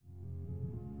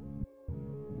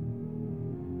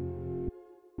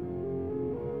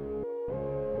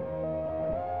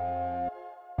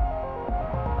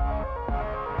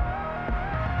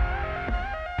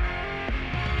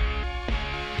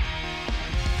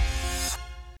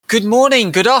Good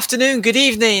morning, good afternoon, good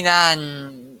evening,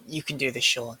 and you can do this,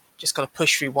 Sean. Just got to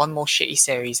push through one more shitty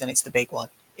series and it's the big one.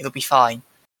 It'll be fine.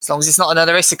 As long as it's not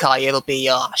another isekai, it'll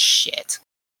be, shit.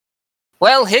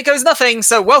 Well, here goes nothing,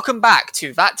 so welcome back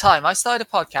to That Time I Started a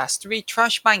Podcast to read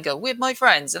trash manga with my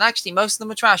friends, and actually most of them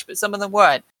were trash, but some of them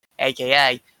weren't,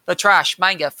 aka the Trash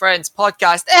Manga Friends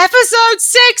Podcast, episode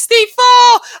 64!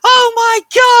 Oh my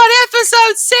god,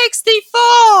 episode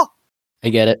 64! I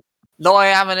get it. Though I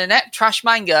am an inept trash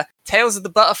manga, Tales of the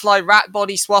Butterfly Rat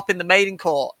Body Swap in the Maiden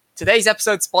Court. Today's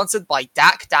episode sponsored by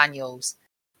Dak Daniels.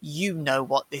 You know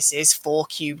what this is, 4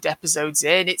 cubed episodes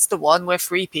in. It's the one where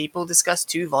 3 people discuss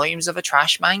 2 volumes of a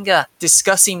trash manga,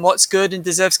 discussing what's good and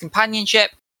deserves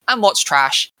companionship, and what's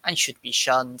trash and should be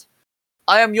shunned.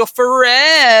 I am your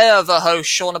forever host,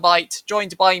 Shaunabite,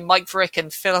 joined by Mike Frick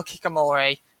and Phil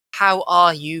Kikamori. How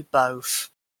are you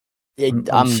both?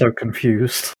 I'm so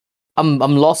confused. I'm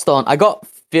lost on. I got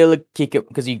Phil Kika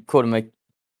because you called him a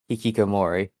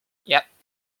Hikikomori. Yep.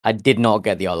 I did not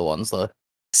get the other ones though.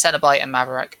 Cenobite and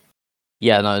Maverick.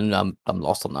 Yeah, no, I'm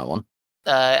lost on that one.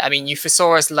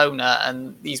 Euphorsaurus Loner,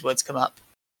 and these words come up.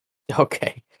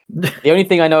 Okay. The only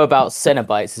thing I know about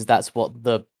Cenobites is that's what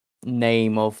the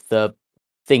name of the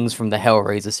things from the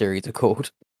Hellraiser series are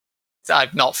called. So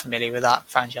I'm not familiar with that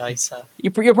franchise. So.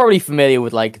 You're probably familiar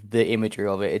with like the imagery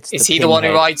of it. Is he the one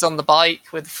who rides on the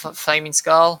bike with flaming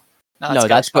skull? No,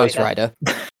 that's Ghost Rider.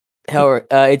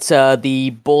 It's the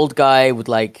bald guy with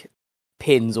like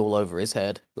pins all over his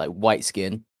head, like white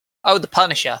skin. Oh, the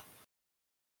Punisher.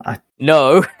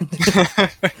 No.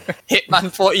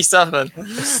 Hitman 47.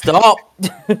 Stop.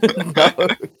 No.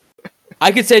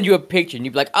 I could send you a picture and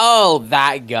you'd be like, "Oh,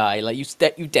 that guy!" Like you've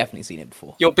definitely seen it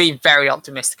before. You're being very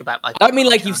optimistic about my. I don't mean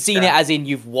like you've seen it as in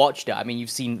you've watched it. I mean you've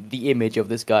seen the image of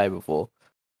this guy before.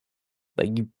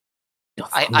 Like you.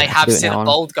 I have seen a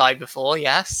bald guy before.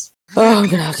 Yes. Oh, I'm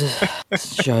gonna have to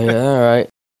show you. All right,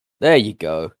 there you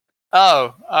go.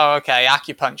 Oh, okay.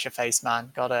 Acupuncture face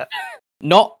man. Got it.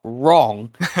 Not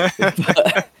wrong.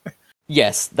 But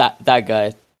yes, that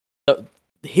guy.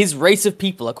 His race of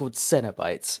people are called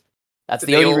Cenobites. That's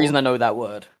the only reason I know that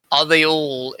word. Are they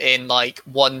all in like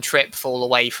one trip fall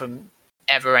away from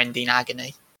ever-ending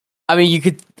agony? I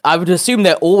mean, I would assume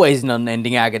they're always in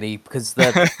unending agony because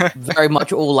they're very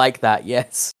much all like that.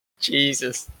 Yes.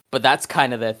 Jesus. But that's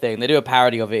kind of their thing. They do a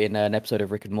parody of it in an episode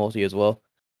of Rick and Morty as well.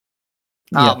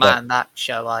 Oh yeah, man, that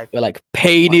show! We're like,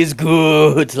 pain is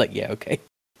good. Like, yeah, okay.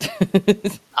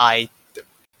 I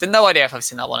had no idea if I've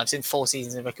seen that one. I've seen 4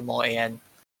 seasons of Rick and Morty, and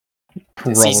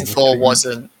season 4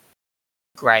 wasn't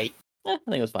great. I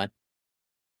think it was fine.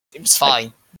 It was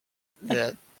fine.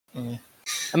 I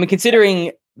mean,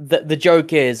 considering the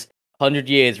joke is 100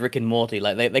 years Rick and Morty,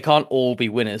 like they can't all be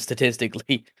winners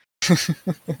statistically.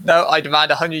 No, I demand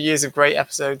 100 years of great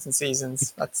episodes and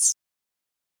seasons. I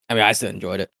mean, I still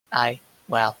enjoyed it.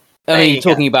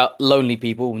 Talking about lonely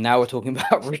people. Now we're talking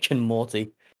about Rick and Morty.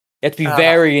 You have to be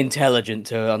very intelligent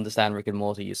to understand Rick and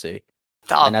Morty, you see.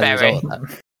 And as a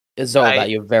result of that,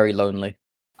 you're very lonely.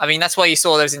 I mean, that's why you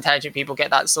saw those intelligent people get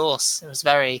that source. It was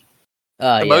very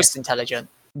most intelligent.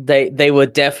 They were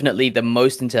definitely the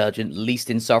most intelligent, least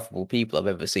insufferable people I've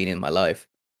ever seen in my life.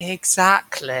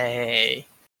 Exactly.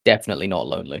 Definitely not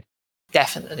lonely.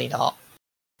 Definitely not.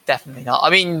 I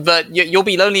mean, but you'll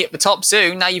be lonely at the top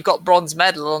soon. Now you've got bronze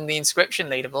medal on the inscription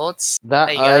leaderboards. That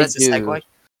there you go. I That's do. a segue.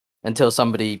 Until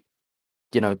somebody,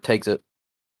 takes it.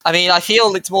 I mean, I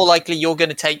feel it's more likely you're going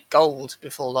to take gold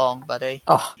before long, buddy.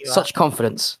 Oh, such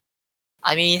confidence.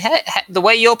 I mean, the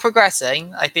way you're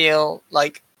progressing, I feel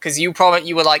like, because you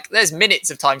were like, there's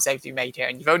minutes of time saved to be made here,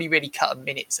 and you've only really cut a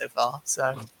minute so far,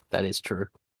 so... That is true.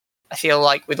 I feel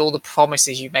like with all the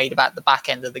promises you made about the back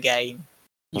end of the game,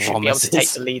 you should be able to take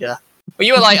the leader. But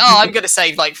you were like, I'm going to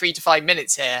save like 3 to 5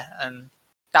 minutes here, and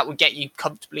that would get you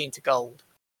comfortably into gold.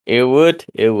 It would,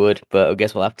 but I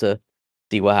guess we'll have to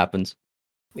see what happens.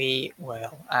 We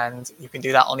will, and you can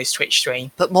do that on his Twitch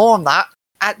stream. But more on that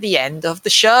at the end of the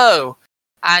show.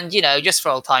 And, just for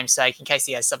old time's sake, in case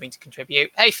he has something to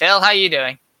contribute. Hey, Phil, how are you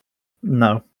doing?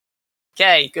 No.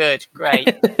 Okay, good,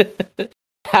 great.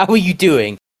 How are you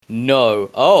doing? No.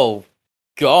 Oh,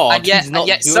 God. And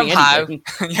yet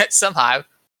somehow,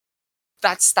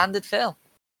 that's standard Phil.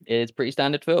 It's pretty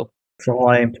standard Phil. That's all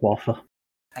I aim to offer.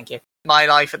 Thank you. My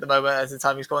life at the moment, as the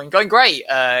time is going great.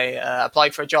 I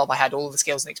applied for a job I had all the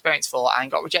skills and experience for and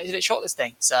got rejected at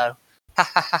shortlisting. So,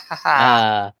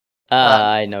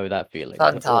 I know that feeling.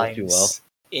 Fun times. Well.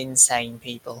 Insane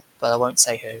people. But I won't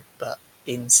say who, but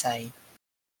insane.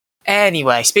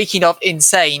 Anyway, speaking of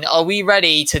insane, are we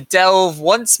ready to delve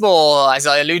once more, as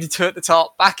I alluded to at the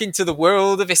top, back into the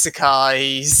world of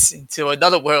isekais, into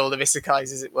another world of isekais,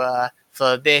 as it were,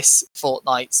 for this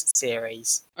fortnight's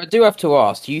series? I do have to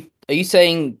ask, are you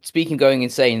saying, speaking going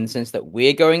insane, in the sense that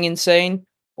we're going insane,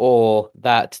 or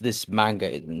that this manga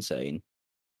is insane?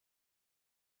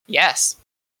 Yes.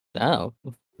 Oh.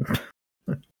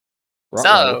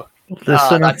 So,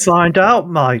 listen and find out,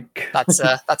 Mike. That's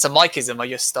a Mikeism I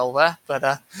just stole there.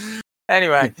 But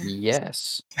anyway.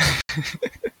 Yes.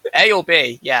 A or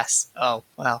B? Yes. Oh,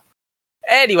 well.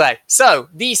 Anyway, so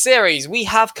the series we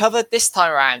have covered this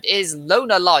time around is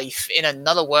Loner Life in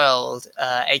Another World,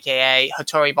 aka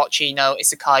Hattori Bocchi no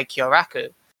Isekai Kyoraku.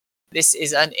 This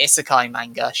is an isekai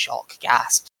manga, shock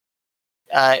gasp.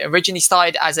 Originally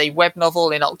started as a web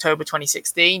novel in October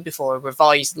 2016 before a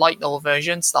revised light novel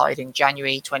version started in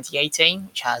January 2018,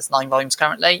 which has 9 volumes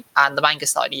currently, and the manga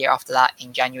started a year after that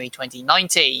in January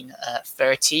 2019,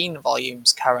 13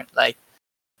 volumes currently.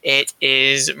 It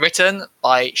is written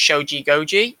by Shoji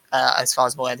Goji. As far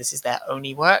as I'm aware, this is their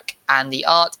only work, and the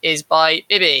art is by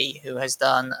Bibi, who has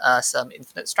done some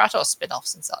Infinite Stratos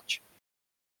spin-offs and such.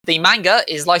 The manga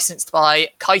is licensed by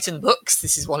Kaiten Books.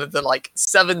 This is one of the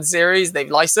 7 series they've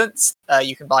licensed.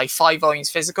 You can buy 5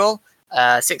 volumes physical,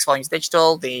 6 volumes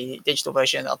digital. The digital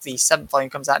version of the 7th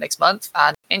volume comes out next month.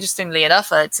 And interestingly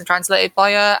enough, it's translated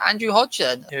by Andrew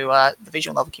Hodgson, who the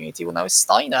visual novel community will know as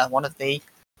Steiner, one of the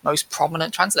most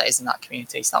prominent translators in that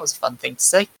community. So that was a fun thing to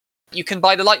see. You can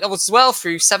buy the light novels as well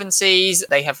through 7 Seas.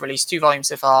 They have released 2 volumes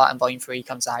so far, and volume 3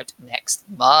 comes out next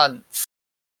month.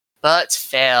 But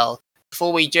Phil,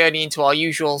 before we journey into our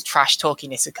usual trash-talking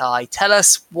isekai, tell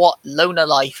us what Loner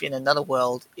Life in Another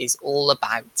World is all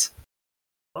about.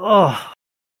 Oh,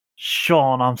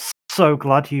 Sean, I'm so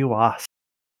glad you asked.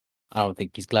 I don't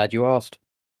think he's glad you asked.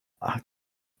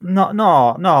 No,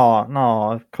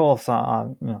 of course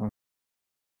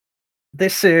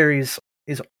This series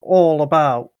is all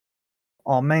about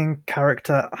our main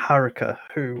character, Haruka,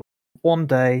 who one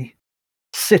day,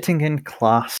 sitting in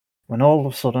class, when all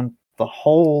of a sudden the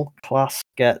whole class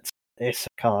gets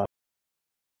isekai,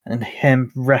 and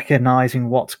him recognizing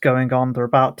what's going on, they're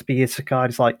about to be isekai,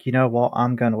 he's like, you know what,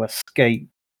 I'm going to escape.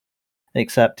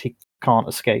 Except he can't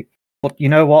escape. But you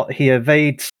know what, he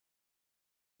evades,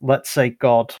 let's say,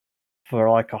 God, for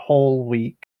a whole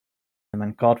week, and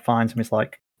then God finds him, he's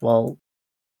like, well,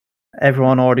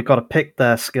 everyone already got to pick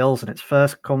their skills, and it's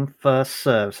first come, first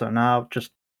serve, so now just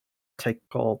take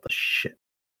all the shit.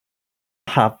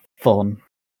 Have fun.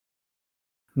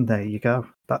 There you go.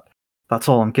 That's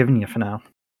all I'm giving you for now.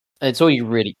 It's all you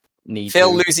really need.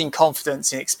 Phil losing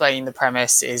confidence in explaining the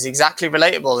premise is exactly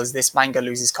relatable as this manga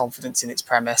loses confidence in its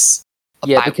premise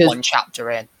about 1 chapter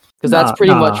in. Because that's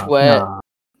pretty much where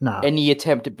any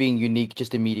attempt at being unique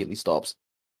just immediately stops.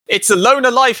 It's a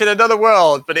Loner Life in Another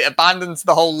World, but it abandons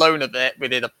the whole loner bit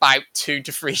within about 2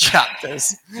 to 3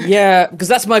 chapters. Yeah, because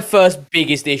that's my first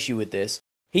biggest issue with this.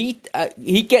 He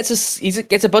gets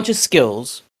a bunch of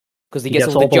skills, because he gets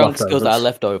all the junk skills that are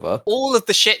left over. All of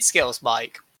the shit skills,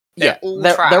 Mike. They're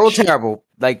all terrible.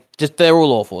 They're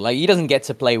all awful. He doesn't get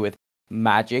to play with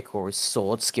magic or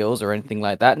sword skills or anything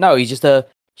like that. No, he's just a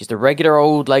regular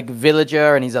old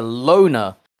villager, and he's a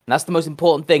loner. And that's the most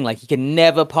important thing. He can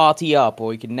never party up,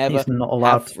 or he can never. He's not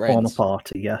allowed to form a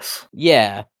party. Yes.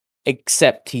 Yeah,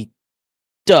 except he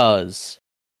does.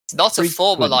 It's not a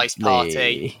formalized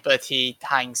party, but he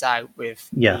hangs out with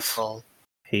people.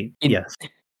 He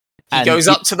goes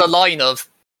up to the line of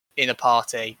in a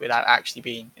party without actually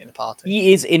being in a party.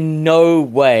 He is in no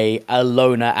way a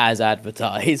loner as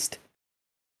advertised.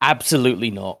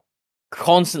 Absolutely not.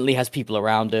 Constantly has people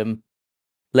around him.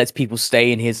 Lets people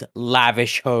stay in his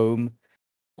lavish home.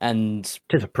 And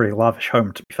it is a pretty lavish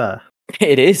home, to be fair.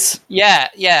 It is. Yeah.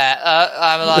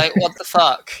 I'm like, what the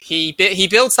fuck? He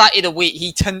builds that in a week.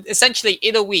 He essentially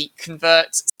in a week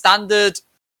converts standard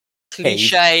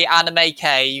cliche anime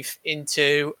cave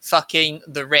into fucking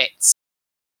the Ritz.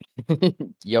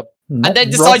 Yep. And then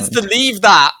decides to leave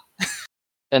that.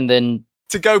 And then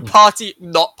to go party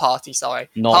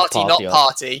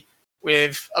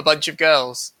with a bunch of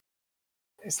girls.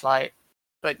 It's like,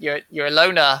 but you're a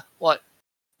loner. What?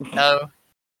 No.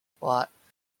 What?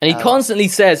 And he constantly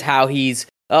says how it's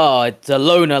a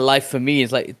loner life for me.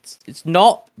 It's like, it's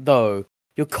not, though.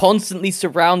 You're constantly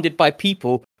surrounded by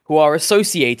people who are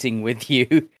associating with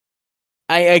you.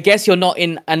 I guess you're not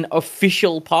in an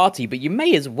official party, but you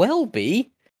may as well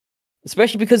be.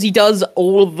 Especially because he does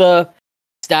all of the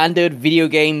standard video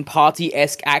game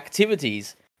party-esque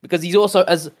activities. Because he's also,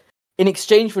 in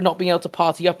exchange for not being able to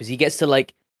party up, he gets to,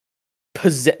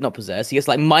 not possess, he gets,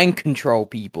 mind control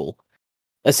people.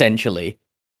 essentially.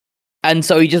 And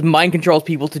so he just mind controls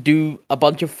people to do a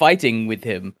bunch of fighting with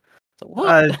him. So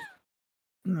what?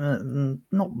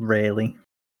 Not really.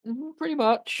 Pretty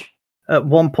much. At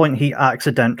one point, he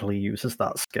accidentally uses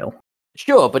that skill.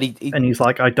 Sure, but and he's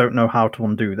like, I don't know how to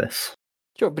undo this.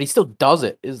 Sure, but he still does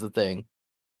it, is the thing.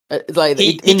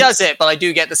 He does it, but I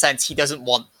do get the sense he doesn't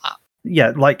want that.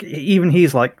 Yeah, like, even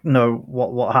he's like, no,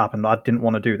 what happened? I didn't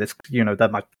want to do this. You know, they're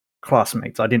my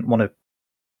classmates. I didn't want to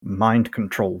mind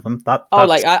control them.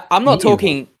 I'm not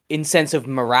talking in sense of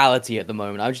morality at the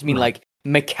moment. I just mean, like,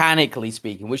 mechanically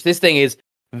speaking, which this thing is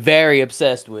very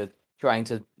obsessed with trying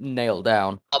to nail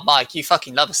down. Oh, Mike, you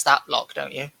fucking love a stat block,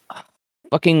 don't you?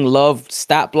 Fucking love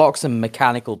stat blocks and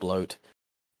mechanical bloat.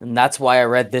 And that's why I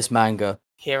read this manga.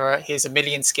 Here's a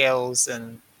million skills,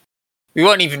 and we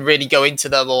won't even really go into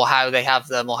them or how they have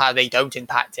them or how they don't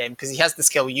impact him, because he has the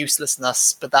skill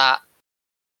uselessness, but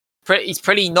he's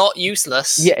pretty not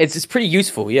useless. Yeah, it's pretty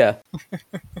useful, yeah.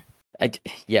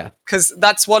 Yeah. Because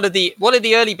that's one of the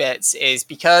early bits is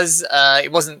because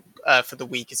it wasn't for the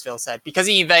week, as Phil said, because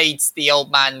he evades the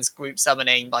old man's group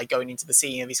summoning by going into the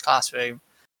ceiling of his classroom,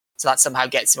 so that somehow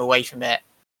gets him away from it.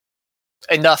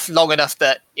 Long enough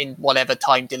that in whatever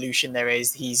time dilution there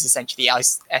is, he's essentially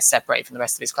separated from the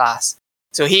rest of his class.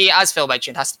 So he, as Phil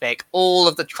mentioned, has to pick all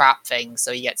of the trap things.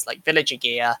 So he gets like villager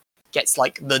gear, gets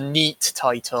like the neat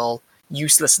title,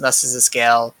 uselessness as a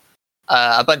skill,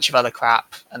 a bunch of other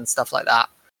crap and stuff like that.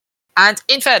 And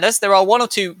in fairness, there are one or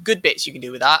two good bits you can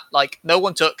do with that. Like, no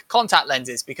one took contact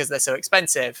lenses because they're so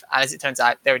expensive, and as it turns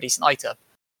out, they're a decent item.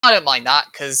 I don't mind that,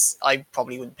 because I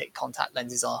probably wouldn't pick contact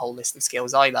lenses on a whole list of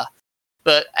skills either.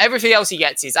 But everything else he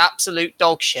gets is absolute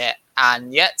dog shit,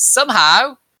 and yet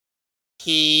somehow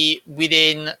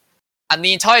and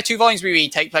the entire 2 volumes we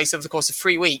read take place over the course of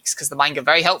 3 weeks, because the manga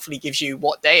very helpfully gives you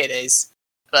what day it is,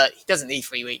 but he doesn't need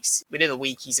 3 weeks. Within a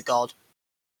week, he's a god.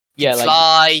 Yeah, can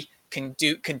fly,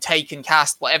 can take and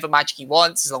cast whatever magic he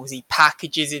wants, as long as he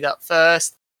packages it up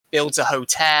first, builds a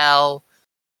hotel,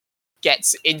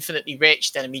 gets infinitely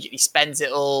rich, then immediately spends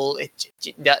it all.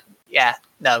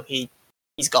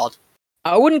 He's god.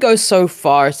 I wouldn't go so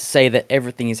far as to say that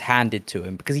everything is handed to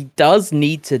him, because he does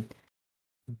need to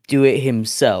do it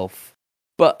himself.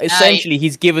 But essentially,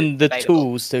 he's given the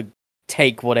tools to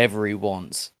take whatever he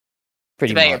wants.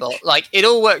 Pretty much. Like, it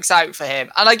all works out for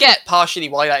him. And I get partially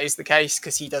why that is the case,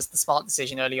 because he does the smart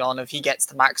decision early on of he gets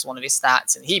to max one of his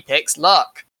stats, and he picks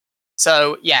luck.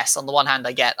 So, yes, on the one hand,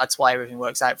 I get that's why everything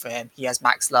works out for him. He has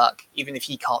max luck, even if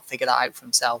he can't figure that out for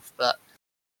himself. But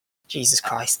Jesus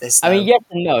Christ, yes and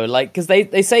no, like, because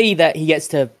they say that he gets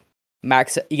to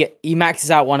he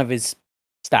maxes out one of his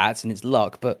stats and his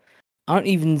luck, but I don't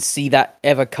even see that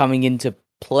ever coming into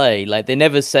play. Like, they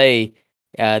never say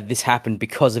this happened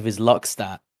because of his luck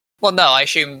stat. Well, no, I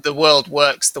assume the world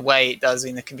works the way it does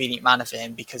in a convenient manner for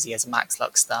him because he has a max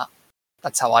luck stat.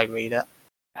 That's how I read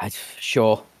it.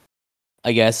 Sure.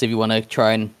 I guess if you want to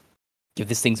try and give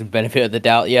this thing some benefit of the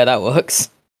doubt, yeah, that works.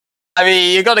 I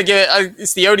mean, you got to give it.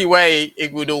 It's the only way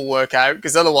it would all work out,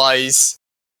 because otherwise,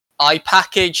 I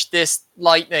packaged this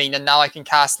lightning and now I can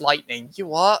cast lightning. You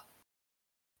what?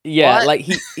 Yeah, what? Like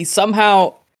he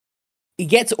somehow he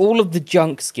gets all of the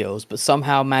junk skills, but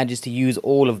somehow manages to use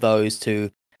all of those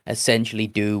to essentially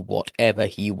do whatever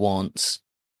he wants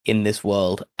in this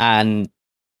world, and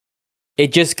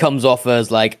it just comes off as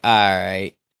like, all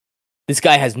right, this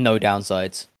guy has no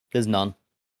downsides. There's none.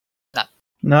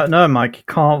 No, Mike, you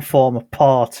can't form a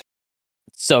party.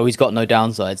 So he's got no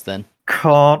downsides then.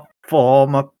 Can't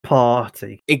form a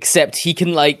party. Except he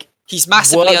can, like... He's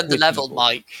massively underleveled,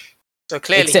 Mike. So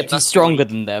clearly except he's stronger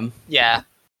than them. Yeah.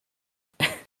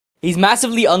 He's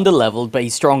massively underleveled, but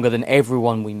he's stronger than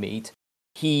everyone we meet.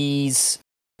 He's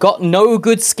got no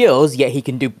good skills, yet he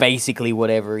can do basically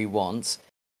whatever he wants.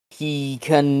 He's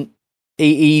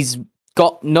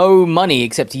got no money,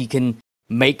 except he can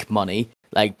make money.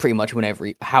 Like, pretty much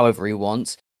however he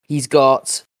wants. He's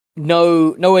got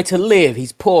nowhere to live.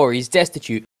 He's poor. He's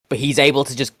destitute. But he's able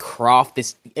to just craft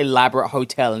this elaborate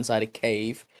hotel inside a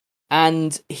cave.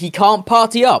 And he can't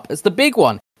party up. It's the big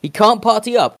one. He can't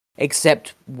party up,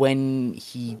 except when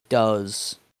he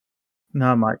does.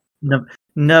 No, Mike.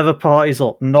 Never parties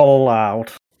up. Not allowed.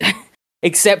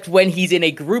 Except when he's in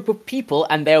a group of people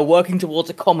and they're working towards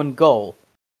a common goal.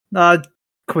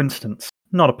 Coincidence.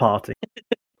 Not a party.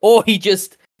 Or he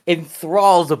just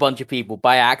enthralls a bunch of people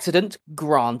by accident,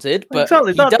 granted, but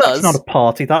exactly. That's not a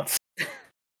party, that's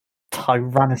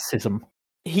tyrannicism.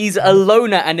 He's a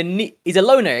loner, he's a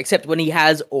loner except when he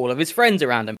has all of his friends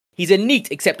around him. He's a neat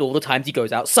except all the times he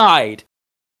goes outside.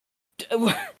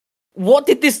 What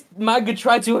did this manga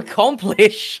try to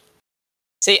accomplish?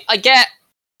 See, I get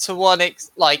to one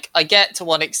I get to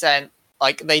one extent,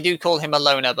 like they do call him a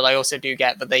loner, but I also do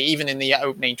get that they even in the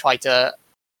opening try to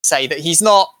say that he's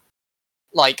not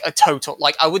like a total,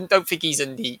 like I don't think he's a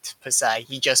neat per se.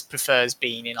 He just prefers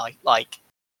being in like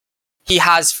he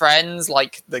has friends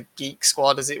like the Geek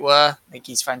Squad, as it were. I think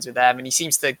he's friends with them, and he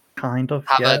seems to kind of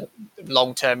have a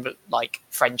long-term like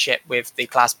friendship with the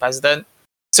class president.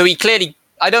 So he clearly,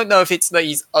 I don't know if it's that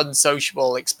he's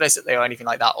unsociable explicitly or anything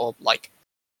like that, or like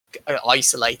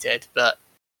isolated, but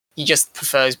he just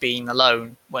prefers being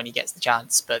alone when he gets the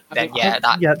chance. But then,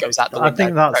 that goes out the window. I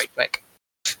think that's very quick.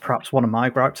 Perhaps one of my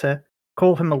gripes here.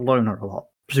 Call him a loner a lot,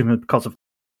 presumably because of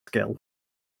skill.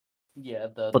 Yeah,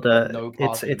 but no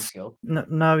it's skill.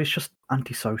 No, he's just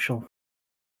antisocial.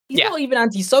 He's not even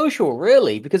antisocial,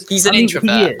 really, because he's an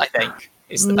introvert. I think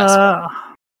is the best one.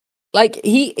 Like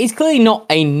he's clearly not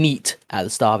a NEET at the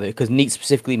start of it, because NEET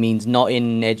specifically means not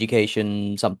in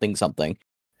education something.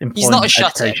 He's not a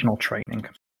educational training.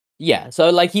 Yeah, so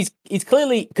like he's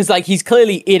clearly he's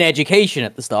clearly in education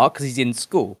at the start because he's in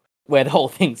school where the whole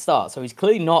thing starts. So he's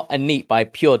clearly not a NEET by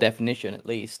pure definition, at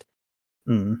least.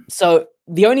 So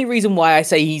the only reason why I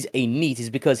say he's a NEET is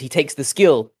because he takes the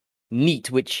skill NEET,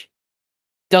 which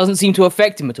doesn't seem to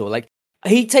affect him at all. Like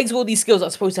he takes all these skills that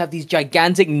are supposed to have these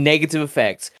gigantic negative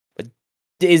effects, but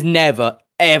is never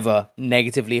ever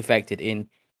negatively affected in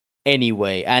any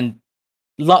way. And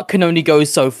luck can only go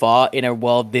so far in a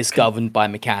world this governed by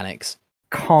mechanics.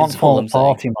 Can't form a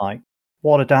party, Mike.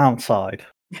 What a downside.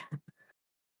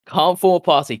 Can't form a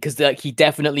party because he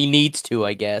definitely needs to,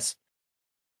 I guess.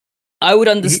 I would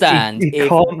understand he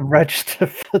can't register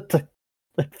for the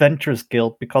Adventurers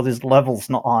Guild because his level's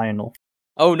not high enough.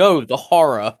 Oh no, the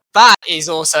horror. That is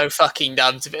also fucking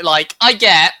dumb to be. Like, I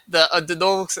get that under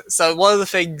normal. So one of the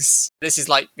things, this is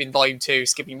like in Volume 2,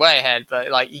 skipping way ahead, but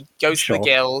like he goes to the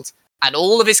guild, and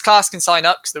all of his class can sign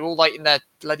up because they're all like in their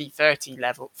bloody 30s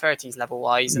level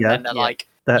wise, and then they're like,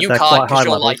 you can't because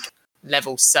you're like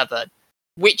level 7.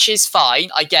 Which is fine.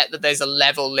 I get that there's a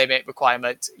level limit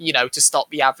requirement, to stop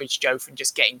the average Joe from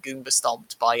just getting Goomba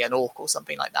stomped by an orc or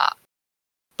something like that.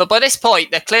 But by this point,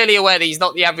 they're clearly aware that he's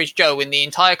not the average Joe, and the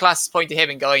entire class is pointing to him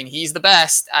and going, he's the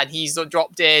best, and he's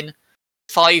dropped in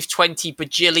 $520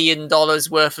 bajillion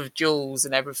worth of jewels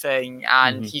and everything,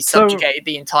 and he's subjugated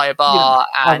the entire bar,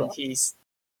 and he's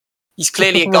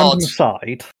clearly a god.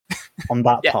 Side on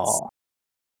that part.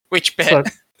 Which bit?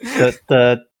 So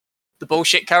the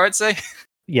bullshit currency?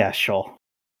 Yeah, sure.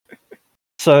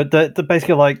 So the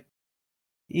basically like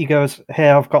he goes, hey,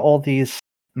 I've got all these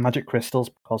magic crystals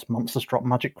because monsters drop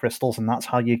magic crystals and that's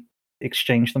how you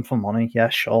exchange them for money. Yeah,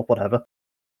 sure, whatever.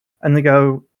 And they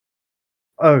go,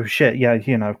 oh shit, yeah,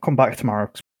 come back tomorrow.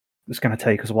 It's going to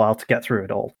take us a while to get through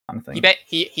it all, kind of thing.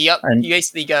 He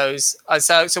basically goes,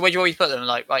 so where do you want me to put them?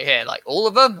 Like right here, like all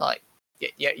of them, like.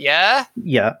 Yeah,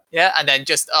 and then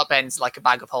just upends like a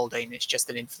bag of holding. It's just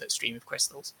an infinite stream of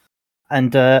crystals.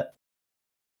 And so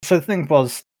the thing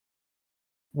was,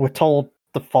 we're told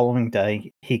the following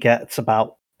day he gets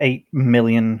about 8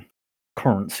 million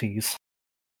currencies.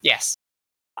 Yes.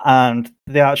 And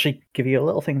they actually give you a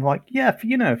little thing like,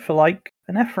 for like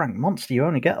an F rank monster, you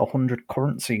only get 100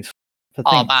 currencies.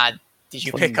 Oh man, did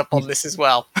you pick up on this as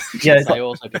well? Yeah, I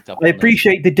also picked up. I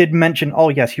appreciate they did mention. Oh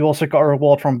yes, you also got a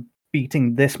reward from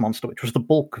beating this monster, which was the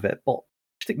bulk of it, but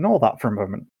just ignore that for a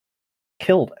moment.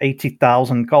 Killed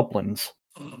 80,000 goblins.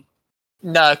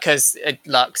 No, because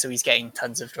luck, so he's getting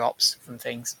tons of drops from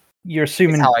things. You're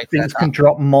assuming things can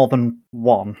drop more than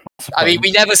one. I mean,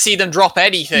 we never see them drop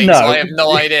anything, so I have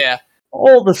no idea.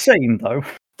 All the same, though.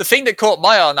 The thing that caught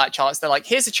my eye on that chart is they're like,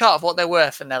 here's a chart of what they're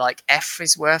worth, and they're like, F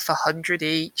is worth 100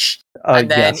 each,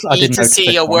 and then E to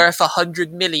C are worth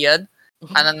 100 million.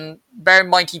 And then bear in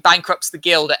mind he bankrupts the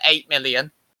guild at 8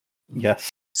 million. Yes.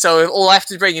 So if all I have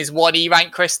to bring is one E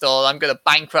rank crystal, I'm going to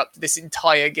bankrupt this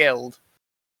entire guild.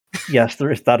 Yes, there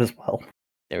is that as well.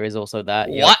 There is also that.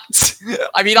 What?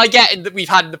 I mean, I get that we've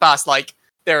had in the past, like,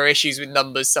 there are issues with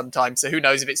numbers sometimes, so who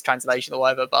knows if it's translation or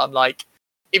whatever, but I'm like,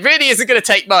 it really isn't going to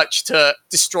take much to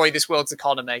destroy this world's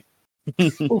economy.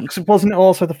 Well, wasn't it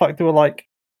also the fact they were like,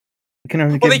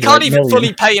 they can't even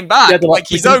fully pay him back. Yeah, like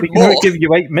he's owed more. We can give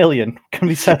you 8 million. Can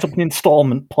we set up an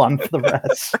installment plan for the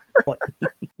rest?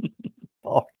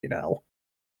 Fucking hell.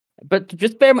 But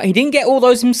just bear in mind, he didn't get all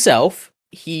those himself.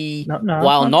 He, not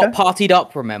partied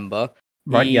up, remember,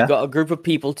 he got a group of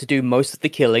people to do most of the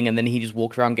killing, and then he just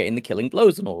walked around getting the killing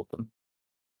blows on all of them.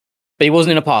 But he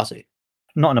wasn't in a party.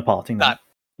 Not in a party, no.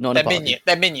 Not in a party.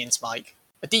 They're minions, Mike.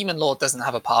 A demon lord doesn't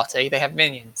have a party. They have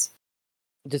minions.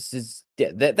 These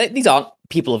aren't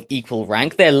people of equal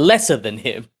rank. They're lesser than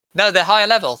him. No, they're higher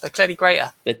level. They're clearly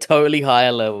greater. They're totally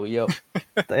higher level, yo.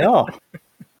 They are.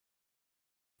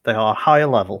 They are higher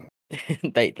level.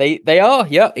 They are,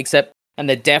 yeah, except and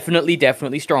they're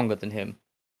definitely stronger than him.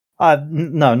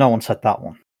 No one said that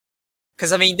one.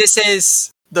 Because I mean, this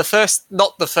is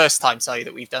not the first time, sorry,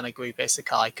 that we've done a group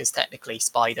isekai. Because technically,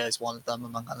 Spider is one of them,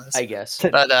 among others. I guess.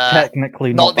 But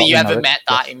Technically, not that you we ever know, met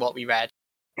that in what we read.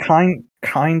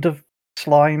 Kind of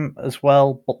slime as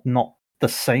well, but not the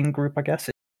same group, I guess.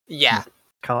 Yeah,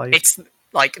 Kai. it's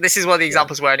like this is one of the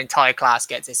examples where an entire class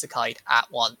gets isekai'd at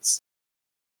once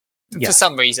for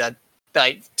some reason.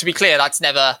 Like, to be clear, that's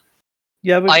never.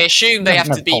 Yeah, I assume they have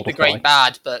to never beat told the us great why.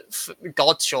 bad, but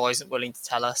God sure isn't willing to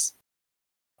tell us.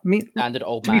 I mean, Standard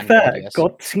old to man. be fair, God, yes.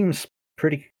 God seems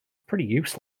pretty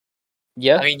useless.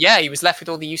 Yeah. I mean, yeah, he was left with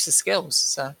all the useless skills.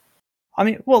 So I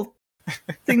mean, well,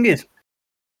 thing is,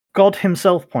 God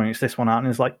himself points this one out and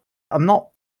is like, I'm not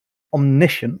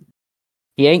omniscient.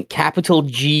 He ain't capital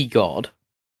G God.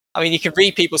 I mean, you can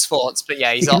read people's thoughts, but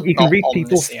yeah, he's not. You can not read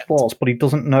people's omniscient. thoughts, but he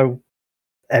doesn't know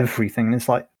everything. And it's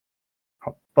like,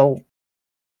 well,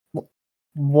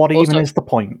 what Also- even is the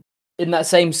point? In that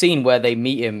same scene where they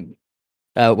meet him,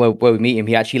 where we meet him,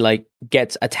 he actually like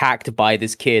gets attacked by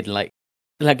this kid. Like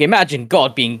imagine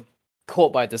God being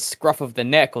caught by the scruff of the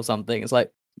neck or something. It's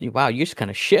like, wow, you're just kind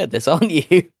of shit at this, aren't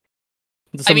you?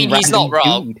 I mean, he's not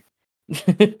wrong.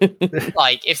 Dude.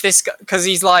 Like, if this, because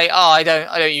he's like, oh, I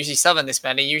don't usually summon this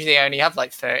many. Usually, I only have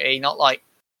like 30, not like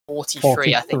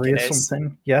 43. I think 43 it or is.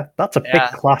 something. Yeah, that's a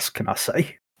Yeah. big class, can I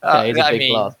say? Yeah, he's a I big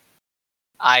mean, class.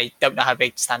 I don't know how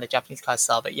big standard Japanese classes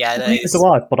are, but yeah, that Neither is. do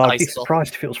I, but I'd be sizable.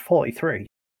 surprised if it was 43.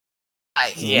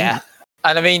 Yeah,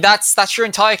 and I mean that's your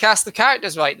entire cast of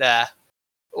characters right there,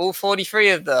 all 43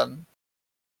 of them.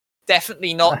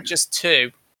 Definitely not just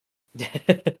two.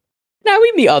 Now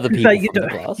we meet other people You from the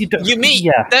class. You meet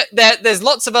yeah. There's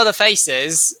lots of other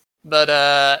faces, but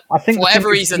I think for the whatever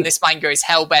thing is, reason, this manga is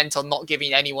hell bent on not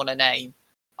giving anyone a name.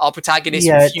 Our protagonist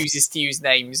Yeah, refuses to use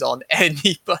names on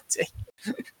anybody.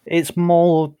 it's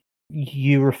more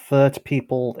you refer to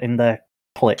people in their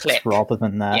cliques Clique. rather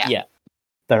than Yeah.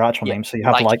 their actual Yeah. names. So you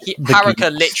have like the Haruka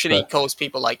geeks, literally calls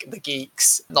people like the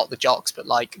geeks, not the jocks, but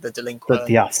like the delinquents,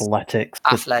 the athletics,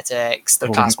 the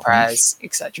class delinquents. pres,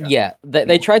 etc. Yeah,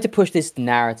 they tried to push this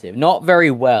narrative, not very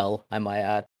well, I might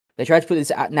add. They tried to put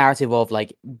this narrative of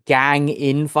like gang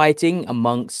infighting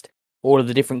amongst all of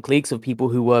the different cliques of people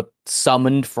who were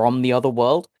summoned from the other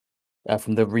world,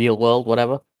 from the real world,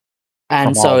 whatever.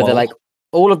 And From our so they're world. like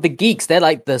all of the geeks, they're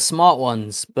like the smart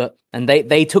ones, and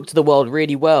they took to the world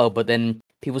really well, but then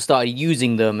people started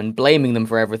using them and blaming them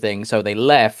for everything, so they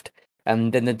left.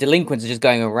 And then the delinquents are just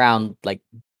going around like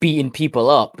beating people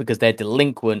up because they're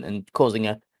delinquent and causing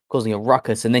a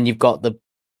ruckus. And then you've got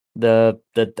the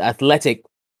athletic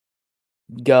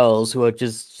girls who are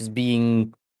just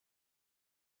being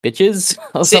bitches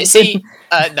or something.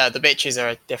 No, the bitches are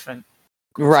a different.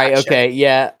 Right, faction. okay,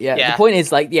 yeah. Yeah. The point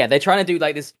is, like, yeah, they're trying to do,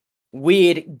 like, this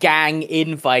weird gang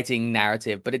infighting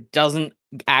narrative, but it doesn't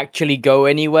actually go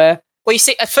anywhere. Well, you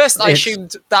see, at first I It's-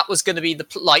 assumed that was going to be the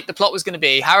plot was going to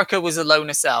be Haruka was a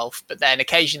loner self, but then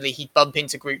occasionally he'd bump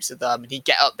into groups of them and he'd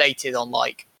get updated on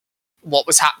like what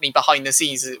was happening behind the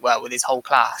scenes, as it were, with his whole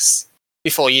class.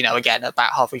 Before, again,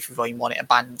 about halfway through Volume 1, it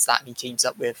abandons that and he teams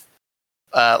up with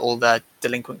all the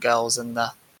delinquent girls and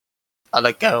the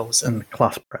other girls and and the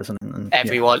class president and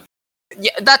everyone.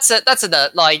 Yeah, that's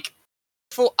a like.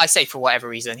 For whatever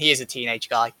reason, he is a teenage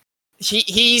guy.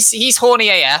 He's horny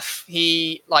AF.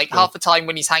 He half the time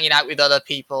when he's hanging out with other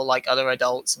people, like other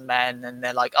adults and men, and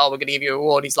they're like, "Oh, we're gonna give you a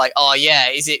reward." He's like, "Oh yeah,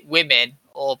 is it women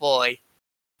or boy?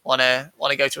 Wanna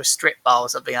go to a strip bar or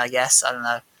something? I guess I don't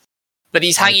know." But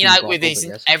he's hanging out with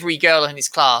every girl in his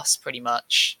class pretty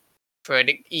much for an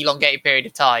elongated period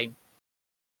of time.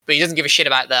 But he doesn't give a shit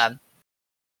about them.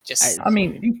 I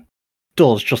mean, he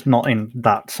does, just not in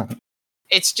that sense.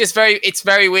 It's just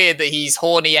very weird that he's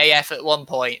horny AF at one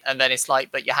point, and then it's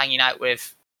like, but you're hanging out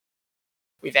with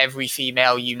every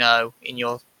female in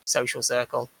your social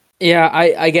circle. Yeah,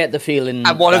 I get the feeling.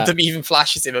 And one of them even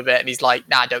flashes him a bit, and he's like,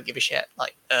 "Nah, don't give a shit."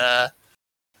 Like,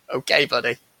 okay,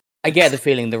 buddy. I get the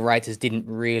feeling the writers didn't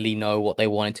really know what they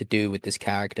wanted to do with this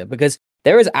character, because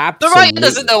there is The absolutely writer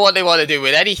doesn't know what they want to do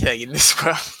with anything in this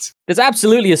world. there's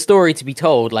absolutely a story to be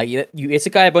told. Like you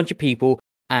isekai a bunch of people,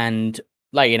 and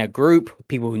like in a group,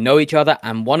 people who know each other,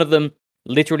 and one of them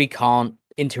literally can't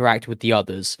interact with the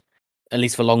others, at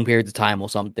least for long periods of time or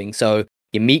something. So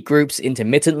you meet groups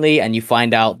intermittently, and you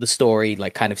find out the story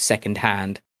like kind of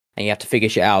secondhand, and you have to figure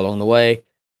shit out along the way.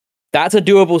 That's a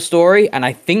doable story, and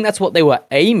I think that's what they were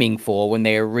aiming for when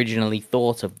they originally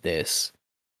thought of this.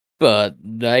 But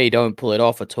they don't pull it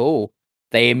off at all.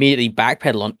 They immediately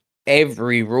backpedal on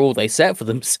every rule they set for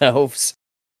themselves.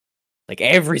 Like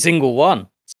every single one.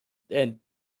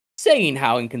 saying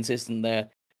how inconsistent their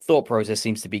thought process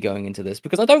seems to be going into this,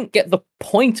 because I don't get the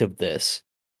point of this.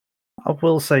 I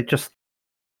will say, just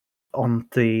on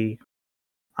the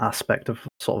aspect of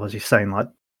sort of, as you're saying, like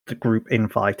the group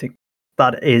infighting,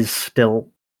 that is still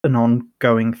an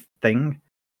ongoing thing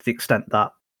to the extent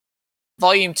that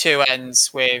Volume 2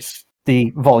 ends with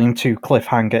the Volume 2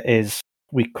 cliffhanger is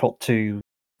we cut to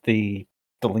the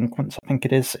delinquents, I think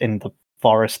it is, in the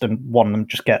forest, and one of them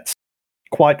just gets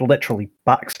quite literally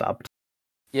backstabbed.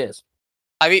 Yes.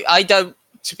 I mean, I don't,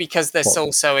 because they're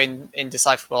What? so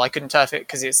indecipherable. I couldn't tell if it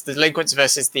because it's the delinquents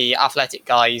versus the athletic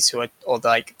guys who are, or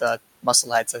like the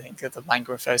muscleheads, I think that the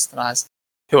manga refers to them as,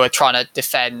 who are trying to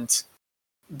defend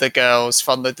the girls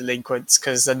from the delinquents.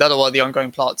 Because another one of the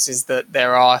ongoing plots is that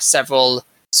there are several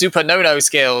super no-no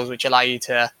skills which allow you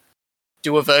to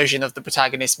do a version of the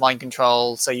protagonist's mind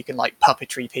control, so you can like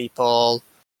puppetry people,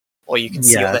 or you can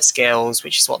seal Yeah. their skills,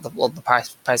 which is what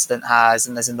the president has.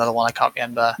 And there's another one I can't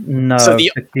remember. No, So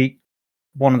the-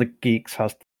 one of the geeks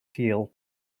has to steal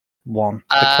one.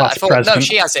 The I class thought president. no,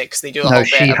 she has it because they do a No, whole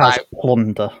she bit has about.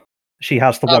 plunder. She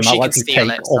has the Oh, one that she can lets you steal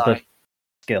take it. other Sorry.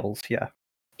 skills. Yeah.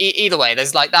 Either way,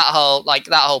 there's like that whole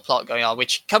plot going on,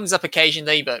 which comes up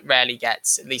occasionally, but rarely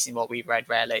gets, at least in what we've read,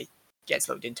 rarely gets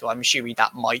looked into. I'm assuming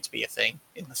that might be a thing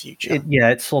in the future.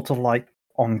 It's sort of like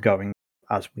ongoing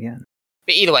as we end.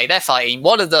 But either way, they're fighting.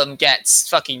 One of them gets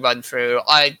fucking run through.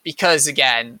 Because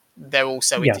again, they're all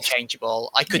so Yes.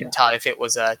 interchangeable. I couldn't tell if it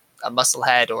was a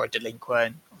musclehead or a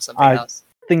delinquent or something I- else.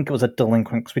 I think it was a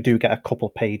delinquent, because we do get a couple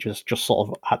of pages just sort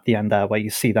of at the end there where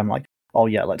you see them like, oh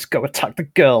yeah, let's go attack the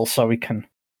girl so we can.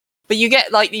 But you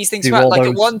get like these things Do throughout. all Like at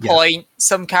those- one yeah. point,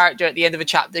 some character at the end of a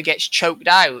chapter gets choked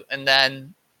out and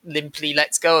then limply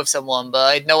lets go of someone. But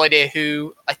I had no idea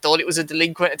who. I thought it was a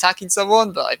delinquent attacking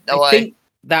someone, but I had no I think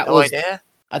that was. idea.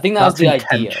 I think that was That's the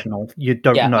idea. intentional. You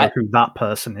don't Yeah, know who that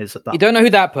person is at that. You don't know who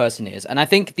that person is, and I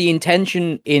think the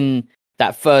intention in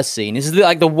that first scene is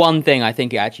like the one thing I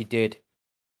think it actually did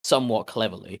somewhat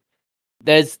cleverly.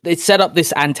 They set up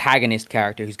this antagonist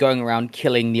character who's going around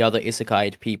killing the other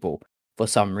isekai people for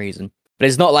some reason, but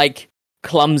it's not like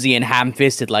clumsy and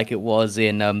ham-fisted like it was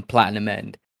in Platinum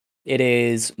End.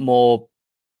 It's more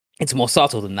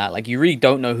subtle than that. Like, you really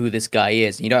don't know who this guy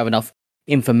is, and you don't have enough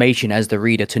information as the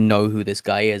reader to know who this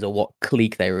guy is or what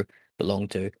clique they belong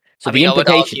to. So I mean, the I would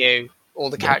implication. argue all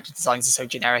the Yeah. character designs are so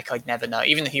generic, I'd never know.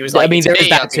 Even if he was Yeah, I like, mean, it's there is me,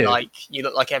 that I'd be too. like, you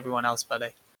look like everyone else, buddy.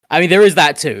 I mean, there is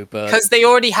that too, but Because they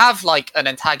already have like an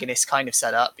antagonist kind of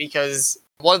set up. Because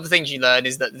one of the things you learn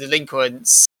is that the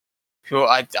delinquents, who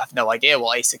I have no idea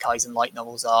what isekais and light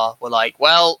novels are, were like,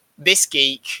 well, this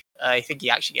geek, I think he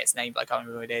actually gets named, but I can't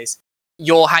remember who it is.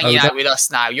 You're hanging Oh, out with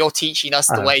us now. You're teaching us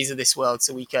the Oh. ways of this world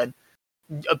so we can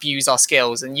abuse our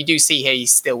skills. And you do see here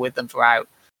he's still with them throughout.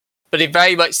 But it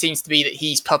very much seems to be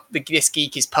that this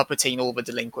geek is puppeting all the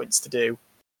delinquents to do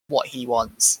what he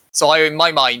wants. So in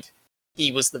my mind,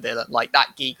 he was the villain. Like,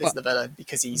 that geek was Well, the villain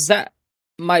because he's... that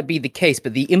might be the case.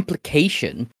 But the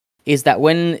implication is that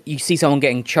when you see someone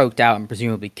getting choked out and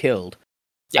presumably killed,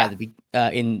 Yeah.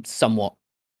 in somewhat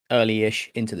early-ish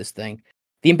into this thing,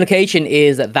 the implication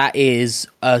is that is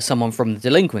someone from the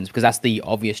delinquents, because that's the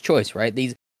obvious choice, right?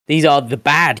 These are the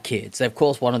bad kids. Of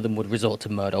course, one of them would resort to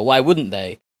murder. Why wouldn't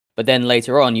they? But then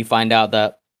later on, you find out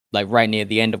that, like, right near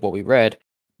the end of what we read,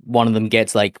 one of them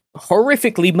gets, like,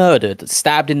 horrifically murdered,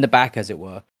 stabbed in the back, as it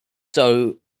were.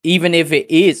 So even if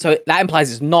it is, so that implies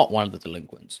it's not one of the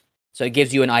delinquents. So it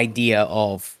gives you an idea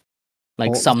of,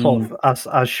 like, Well, some... sort of,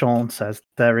 as Sean says,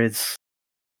 there is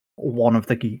one of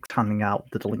the geeks handing out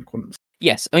the delinquents.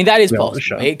 Yes, I mean, that is Well, possible.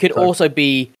 sure. It could So- also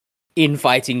be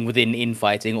infighting within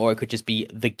infighting, or it could just be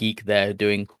the geek there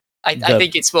doing... I the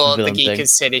think it's more the villain geek thing.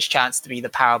 has seen his chance to be the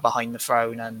power behind the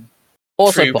throne, and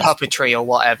Also through possible. puppetry or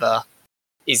whatever,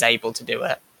 is able to do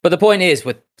it. But the point is,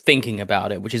 we're thinking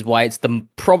about it, which is why it's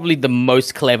probably the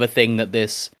most clever thing that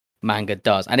this manga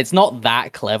does. And it's not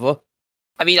that clever.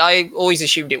 I mean, I always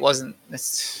assumed it wasn't...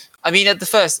 I mean, at the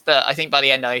first, but I think by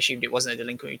the end I assumed it wasn't a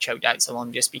delinquent who choked out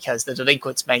someone, just because the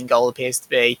delinquent's main goal appears to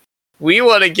be, we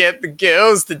want to get the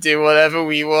girls to do whatever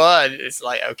we want. It's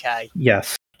like, okay.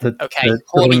 Yes, Okay, the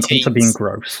horny delinquents are being teens.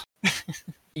 gross.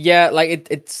 Yeah, like,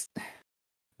 it's...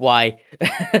 Why?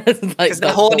 Because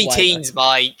the horny teens,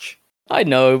 Mike. I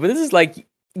know, but this is, like,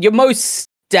 your most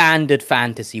standard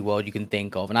fantasy world you can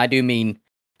think of. And I do mean,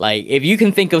 like, if you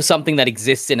can think of something that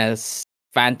exists in a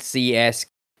fantasy-esque,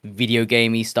 video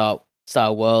gamey style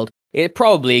world, it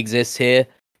probably exists here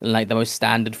in, like, the most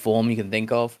standard form you can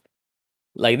think of.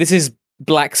 Like, this is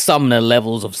Black Summoner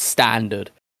levels of standard.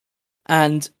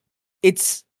 And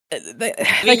it's They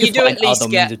you could do find at least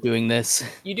other get- means of doing this.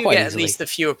 You do quite get easily. at least a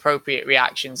few appropriate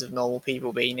reactions of normal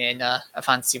people being in a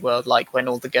fantasy world, like when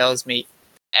all the girls meet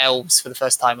elves for the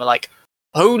first time, are like,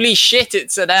 "Holy shit,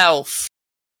 it's an elf!"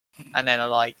 And then are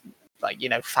like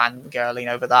fangirling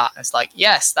over that. It's like,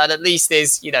 yes, that at least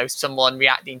is someone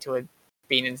reacting to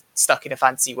being stuck in a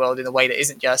fantasy world in a way that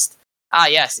isn't just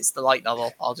yes, it's the light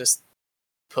novel. I'll just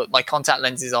put my contact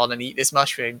lenses on and eat this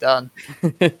mushroom. Done.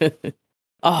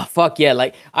 Oh fuck yeah!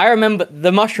 Like I remember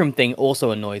the mushroom thing also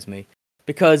annoys me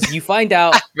because you find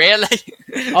out. Really?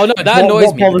 Oh no, that annoys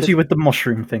What me bothers because, you with the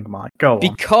mushroom thing, Mike? Go on.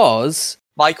 because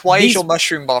Mike, why is These- your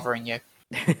mushroom bothering you?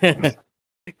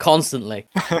 constantly.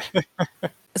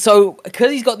 So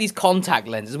because he's got these contact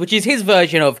lenses, which is his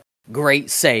version of Great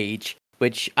Sage,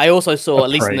 which I also saw, at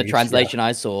least in the Appraise, translation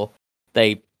I saw,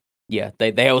 they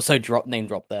also name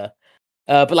drop there.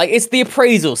 But like it's the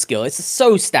appraisal skill. It's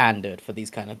so standard for these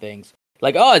kind of things.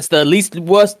 Like, oh, it's the least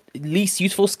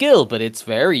useful skill, but it's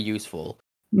very useful.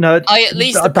 No, I at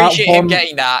least that appreciate him one-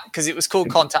 getting that because it was called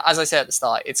contact. As I said at the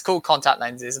start, it's called contact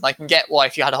lenses, and I can get why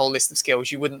if you had a whole list of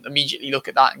skills, you wouldn't immediately look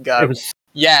at that and go, It was,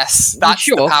 "Yes, that's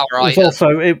Sure. the power it was item."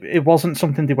 also it wasn't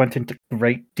something they went into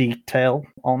great detail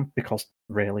on because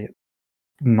really, it's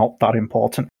not that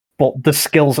important. But the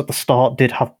skills at the start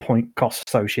did have point costs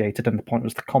associated, and the point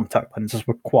was the contact lenses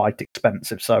were quite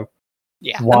expensive. So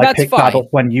Yeah, why that's pick that fine. up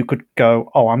when you could go,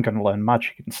 oh, I'm going to learn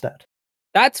magic instead?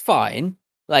 That's fine.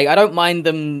 Like, I don't mind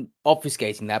them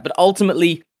obfuscating that, but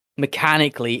ultimately,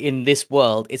 mechanically, in this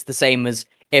world, it's the same as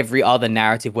every other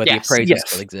narrative where Yes, the appraisal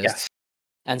still exists. Yes.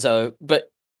 And so, but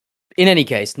in any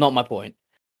case, not my point.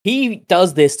 He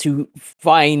does this to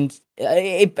find,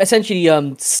 it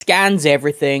essentially scans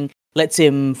everything, lets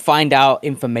him find out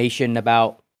information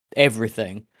about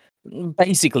everything,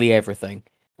 basically everything.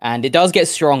 And it does get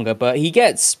stronger, but he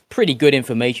gets pretty good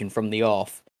information from the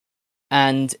off.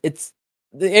 And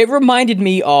it reminded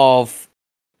me of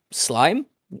Slime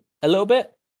a little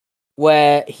bit,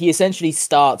 where he essentially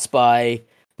starts by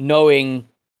knowing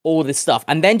all this stuff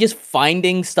and then just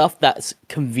finding stuff that's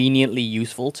conveniently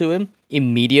useful to him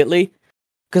immediately.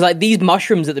 Because like these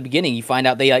mushrooms at the beginning, you find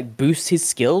out they like boost his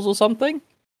skills or something.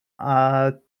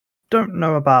 Don't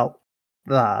know about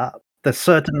that. They're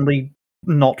certainly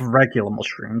not regular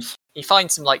mushrooms. he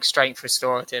finds some like strength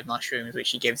restorative mushrooms which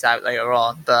he gives out later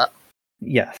on, but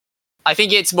Yes. I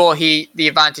think it's more the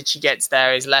advantage he gets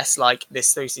there is less like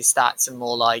this through his stats and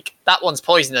more like that one's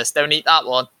poisonous, don't eat that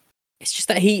one. It's just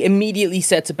that he immediately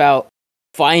sets about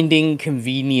finding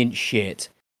convenient shit,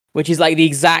 which is like the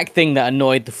exact thing that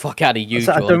annoyed the fuck out of you.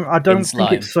 So John, I don't in think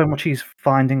Slime. it's so much he's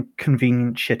finding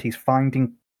convenient shit. He's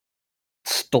finding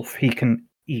stuff he can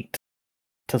eat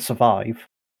to survive.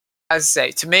 As I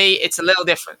say, to me, it's a little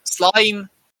different. Slime,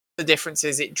 the difference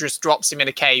is it just drops him in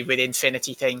a cave with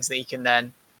infinity things that he can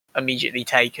then immediately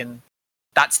take, and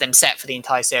that's them set for the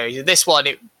entire series. With this one,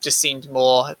 it just seemed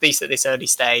more, at least at this early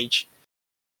stage,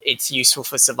 it's useful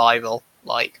for survival.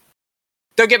 Like,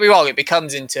 don't get me wrong, it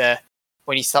becomes into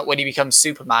when he becomes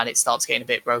Superman, it starts getting a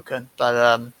bit broken.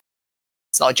 But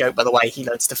it's not a joke, by the way. He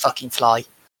learns to fucking fly.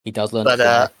 He does learn. But to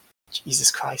fly.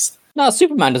 Jesus Christ. No,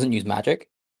 Superman doesn't use magic.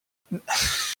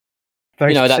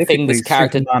 Very You know, that thing this specifically,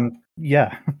 character- Superman,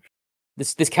 yeah.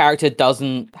 This character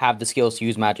doesn't have the skills to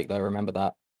use magic, though. Remember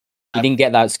that. He didn't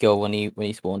get that skill when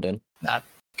he spawned in.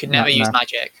 Could never No, use no.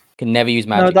 magic. Can never use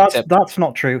magic No, except that's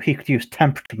not true. He could use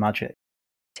temperature magic.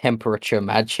 temperature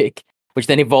magic, which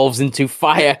then evolves into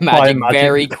fire magic, magic,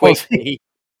 very because he- quickly.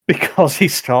 Because he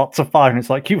starts a fire and it's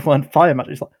like, you've learned fire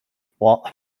magic. It's like,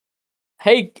 what?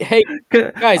 Hey,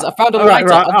 guys! I found a Right, lighter.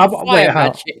 right, Of wait, fire hang on.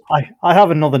 magic. I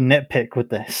have another nitpick with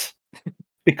this.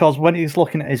 Because when he's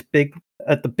looking at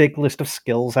the big list of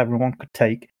skills everyone could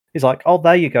take, he's like, oh,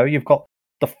 there you go. You've got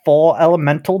the 4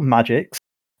 elemental magics,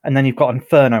 and then you've got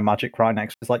Inferno magic right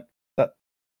next. It's like,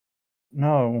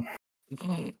 no,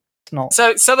 it's not.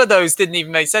 So some of those didn't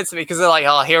even make sense to me because they're like,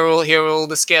 oh, here are all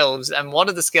the skills, and one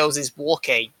of the skills is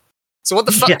walking. So what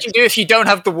the fuck Yeah. do you do if you don't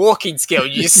have the walking skill?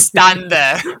 You just stand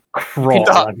there. Crawl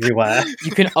Duck. everywhere.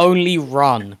 You can only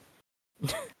run.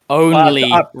 Only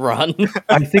I- run.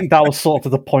 I think that was sort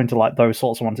of the point of like those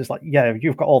sorts of ones. It's like, yeah,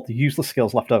 you've got all the useless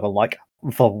skills left over, like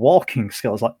the walking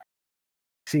skills. Like,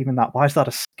 it's even that. Why is that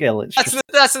a skill? It's just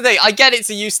That's the thing. I get it's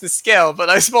a useless skill, but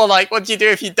it's more like, what do you do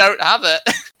if you don't have it?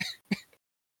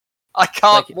 I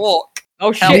can't Like- walk.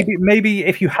 Oh shit! maybe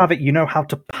if you have it, you know how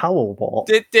to power walk.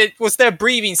 Was there a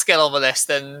breathing skill on the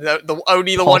list? And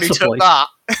only the one who Possibly. took that.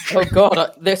 Oh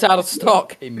god, that's out of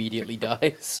stock. Immediately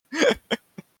dies.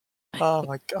 Oh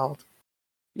my god.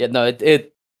 Yeah, no,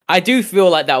 it. I do feel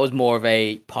like that was more of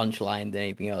a punchline than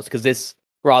anything else because this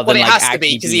rather Well, than it like has to be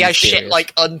actually because he being has shit serious.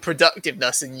 like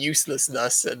unproductiveness and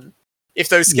uselessness, and if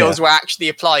those skills were actually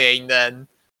applying, then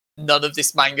none of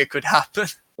this manga could happen.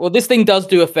 Well, this thing does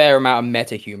do a fair amount of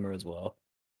meta humor as well.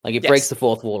 Like it breaks Yes. the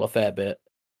fourth wall a fair bit,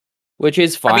 which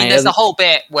is fine. I mean, there's a whole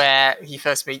bit where he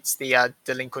first meets the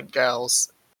delinquent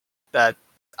girls. I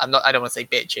don't want to say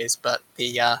bitches, but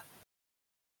the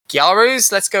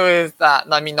Gyarus. Let's go with that.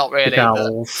 I mean, not The really.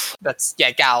 gals. But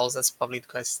gals. That's probably the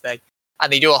closest thing.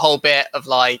 And they do a whole bit of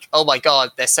like, oh my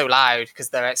god, they're so loud because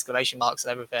they're exclamation marks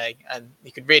and everything, and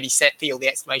you could really feel the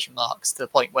exclamation marks to the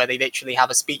point where they literally have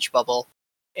a speech bubble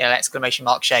in an exclamation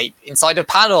mark shape inside a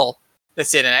panel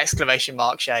that's in an exclamation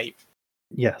mark shape.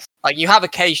 Yes. Like, you have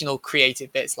occasional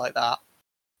creative bits like that.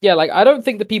 Yeah, like I don't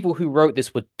think the people who wrote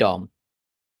this were dumb.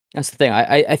 That's the thing.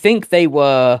 I think they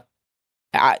were.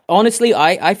 Honestly,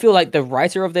 I feel like the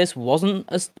writer of this wasn't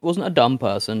a dumb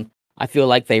person. I feel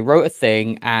like they wrote a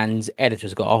thing and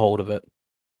editors got a hold of it.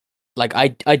 Like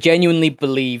I genuinely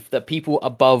believe that people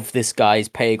above this guy's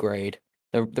pay grade,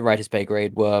 the writer's pay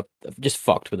grade, were just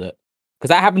fucked with it. Because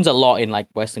that happens a lot in like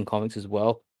Western comics as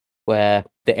well, where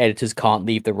the editors can't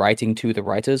leave the writing to the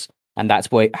writers, and that's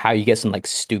how you get some like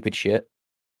stupid shit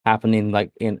happening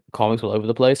like in comics all over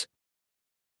the place.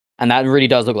 And that really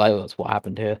does look like that's what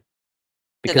happened here.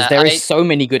 Because there is so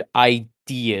many good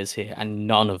ideas here, and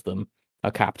none of them are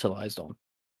capitalized on.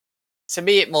 To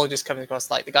me, it more just comes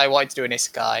across like the guy wanted to do an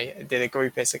isekai, did a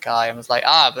group isekai, and was like,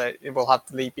 but it will have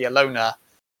to be a loner.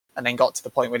 And then got to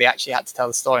the point where they actually had to tell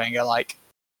the story and go like,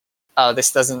 oh,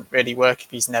 this doesn't really work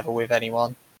if he's never with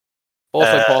anyone.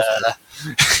 Also possible.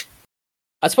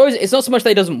 I suppose it's not so much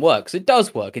that it doesn't work, because it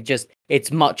does work.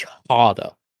 It's much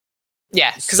harder.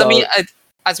 Yeah, because I mean,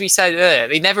 as we said earlier,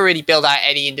 they never really build out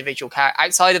any individual character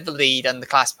outside of the lead and the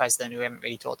class president, who we haven't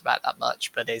really talked about that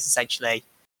much, but is essentially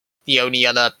the only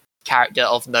other character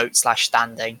of note /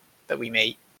 standing that we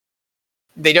meet.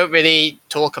 They don't really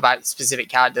talk about specific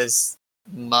characters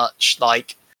much.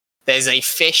 Like, there's a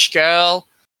fish girl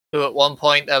who at one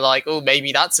point they're like, oh,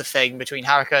 maybe that's a thing between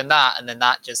Haruka and then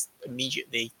that just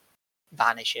immediately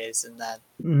vanishes. And then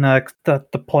No, the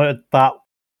point of that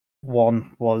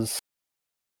one was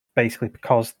basically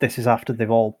because this is after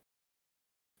they've all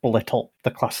split up.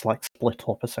 The class like split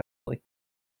up essentially.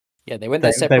 Yeah, they went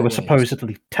their separate They were ways.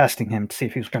 supposedly testing him to see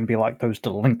if he was going to be like those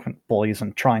delinquent boys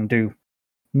and try and do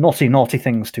naughty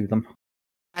things to them.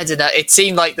 I don't know. It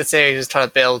seemed like the series was trying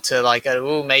to build to like,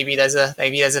 oh, maybe there's a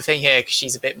thing here because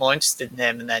she's a bit more interested in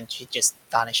him, and then she just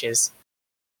vanishes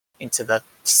into the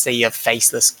sea of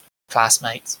faceless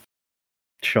classmates.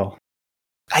 Sure.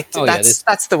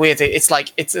 That's the weird thing. It's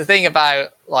like, it's the thing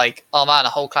about like, oh man, a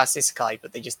whole class isekai,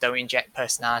 but they just don't inject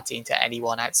personality into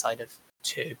anyone outside of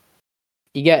two.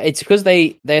 Yeah, it's because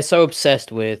they're so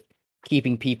obsessed with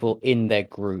keeping people in their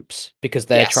groups because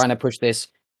they're trying to push this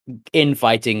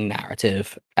infighting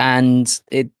narrative, and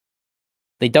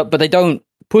they don't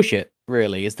push it.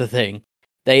 Really, is the thing.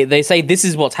 They say this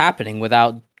is what's happening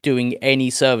without doing any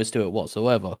service to it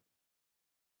whatsoever.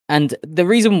 And the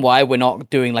reason why we're not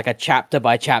doing like a chapter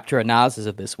by chapter analysis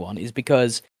of this one is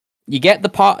because you get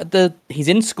he's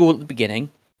in school at the beginning,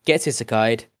 gets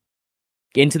isekai'd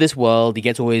into this world, he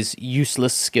gets all his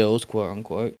useless skills, quote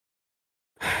unquote.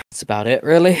 That's about it,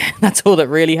 really. That's all that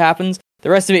really happens. The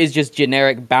rest of it is just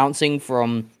generic bouncing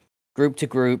from group to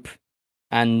group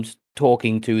and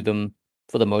talking to them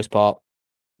for the most part.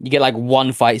 You get like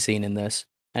one fight scene in this,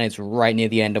 and it's right near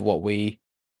the end of what we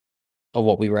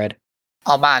read.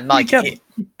 Oh man, Mike, you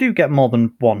do get more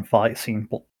than one fight scene,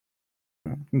 but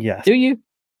yeah. Do you?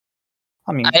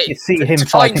 I mean, you see him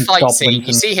fighting goblins.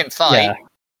 You see him fight. Yeah.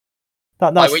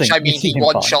 That's by which I mean he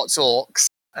one-shots orcs,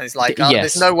 and it's like,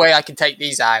 there's no way I can take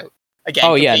these out.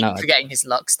 Again, forgetting his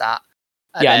luck stat.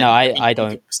 I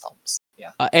don't. Stomps.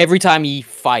 Yeah. Every time he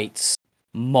fights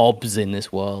mobs in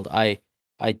this world, I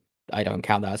don't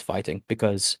count that as fighting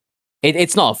because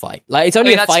it's not a fight. Like, it's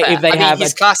only a fight fair. if they have.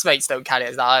 His classmates don't count it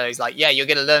as that either. He's like, you're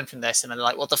gonna learn from this, and then they're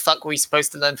like, what the fuck were we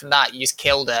supposed to learn from that? You just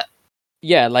killed it.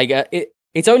 Yeah, like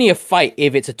it's only a fight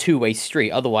if it's a two-way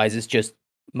street. Otherwise, it's just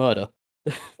murder.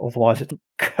 Otherwise, it's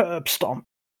curb stomp.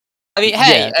 I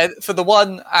mean, for the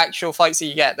one actual fight scene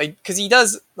you get, because he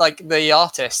does, like, the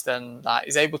artist and that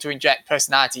is able to inject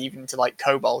personality even to, like,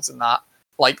 kobolds and that.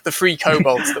 Like, the 3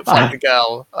 kobolds that fight the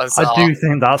girl. I do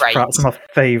think that's perhaps my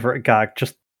favourite gag,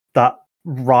 just that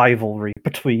rivalry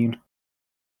between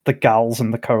the gals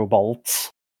and the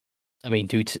kobolds. I mean,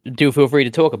 do feel free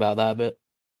to talk about that a bit.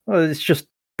 Well, it's just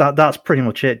that's pretty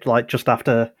much it. Like, just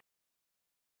after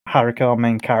Haruka, our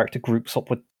main character, groups up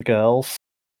with the girls,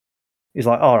 he's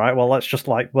like, all right, well, let's just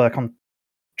like work on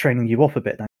training you up a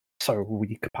bit then. So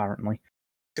weak, apparently.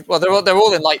 Well, they're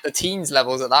all in like the teens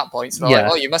levels at that point, so they're Yeah.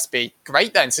 like, "Oh, you must be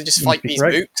great then." So just You fight must be these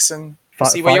great. mooks and Fight,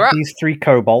 see where you're fight at. these 3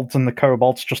 kobolds, and the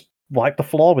kobolds just wipe the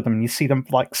floor with them, and you see them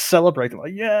like celebrating,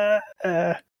 like yeah.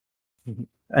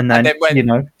 And then, then when you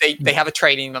know, they have a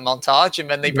training montage, and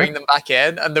then they Yeah. bring them back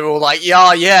in, and they're all like,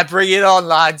 "Yeah, bring it on,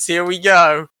 lads! Here we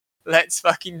go. Let's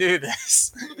fucking do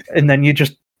this." and then you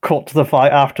just cut to the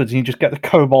fight afterwards, and you just get the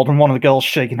kobold and one of the girls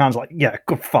shaking hands, like, yeah,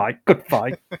 good fight.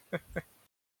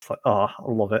 It's like, oh, I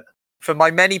love it. For my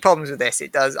many problems with this,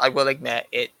 it does. I will admit,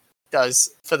 it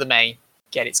does for the main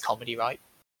get its comedy right.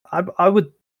 I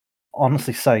would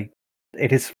honestly say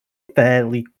it is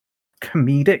fairly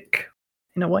comedic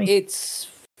in a way. It's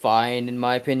fine in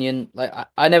my opinion. Like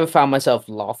I never found myself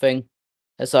laughing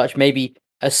as such. Maybe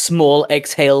a small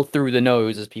exhale through the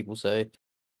nose, as people say.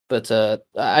 But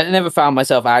I never found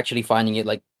myself actually finding it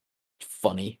like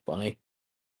funny.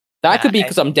 That could be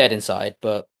because I'm dead inside,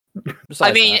 but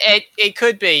I mean, it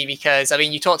could be because, I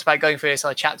mean, you talked about going through this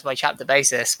on a chapter by chapter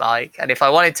basis, Mike. And if I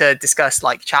wanted to discuss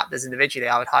like chapters individually,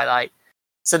 I would highlight.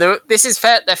 So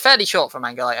they're fairly short for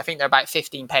manga. Like I think they're about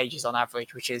 15 pages on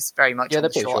average, which is very much on the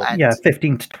they're short end. Yeah,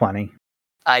 15 to 20.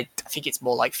 I think it's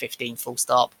more like 15 full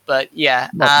stop. But yeah,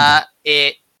 Not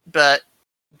but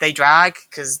they drag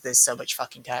because there's so much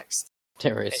fucking text.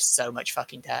 there There's is so much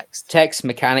fucking text. text,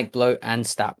 mechanic bloat, and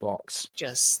stat blocks.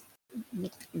 Just You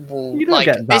don't like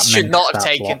get that this should many not have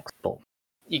stat taken. blocks, but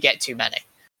You get too many.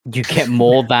 You get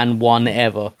more than one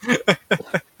ever.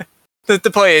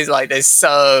 The point is, like, there's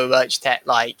so much text,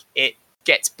 like, it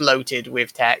gets bloated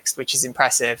with text, which is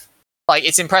impressive. Like,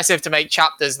 it's impressive to make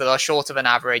chapters that are shorter than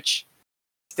average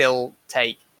still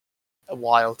take a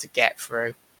while to get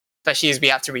through. Especially as we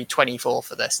have to read 24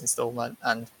 for this installment,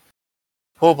 and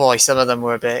oh boy, some of them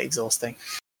were a bit exhausting.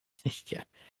 Yeah.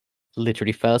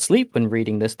 Literally fell asleep when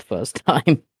reading this the first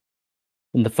time.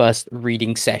 In the first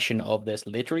reading session of this,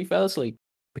 literally fell asleep.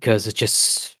 Because it's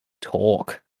just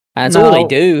talk. And that's all they No.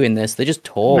 do in this. They just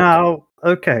talk. now,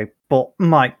 okay, but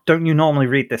Mike, don't you normally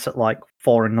read this at like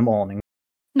 4 in the morning?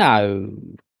 No.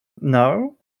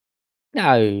 No?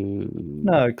 No.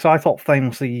 No, because I thought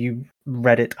famously you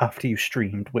read it after you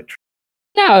streamed, which.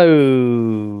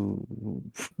 No.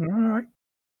 Alright.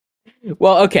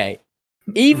 Well, okay.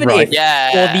 Even Right. if,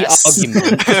 Yes. for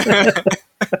the argument,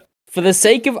 for the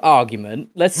sake of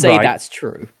argument, let's say Right. that's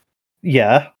true.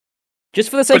 Yeah, Just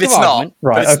for the sake But of it's not. argument,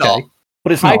 right, But it's okay. not.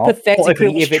 But it's not. But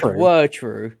hypothetically, if it true, were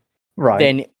true, right.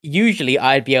 then usually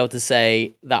I'd be able to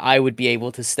say that I would be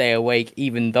able to stay awake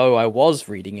even though I was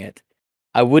reading it.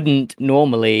 I wouldn't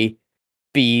normally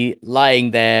be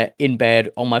lying there in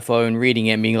bed on my phone reading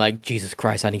it and being like, Jesus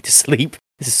Christ, I need to sleep.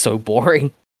 This is so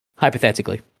boring.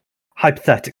 Hypothetically,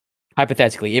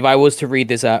 if I was to read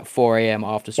this at 4 a.m.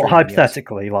 after Well, streaming,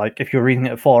 hypothetically, like if you're reading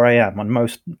it at 4 a.m. when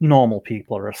most normal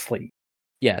people are asleep,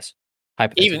 yes.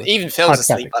 Hypothetically. Even Phil's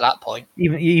asleep by that point.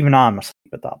 even I'm asleep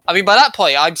at that. I mean, by that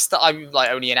point, I'm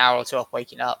like only an hour or two off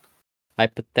waking up.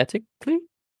 Hypothetically?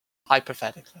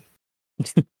 Hypothetically,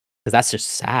 Because that's just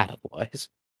sad otherwise.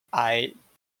 I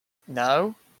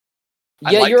no.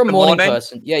 I Yeah, like you're a the morning morning.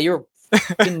 person. Yeah, you're a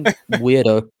fucking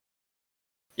weirdo.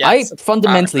 Yes, I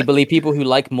fundamentally apparently. believe people who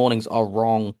like mornings are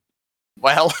wrong.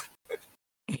 Well,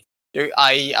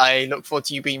 I look forward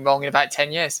to you being wrong in about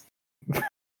 10 years.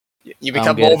 You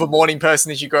become more good. of a morning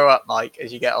person as you grow up, Mike,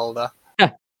 as you get older.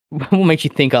 What makes you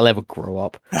think I'll ever grow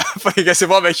up? But I guess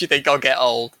what makes you think I'll get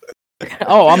old?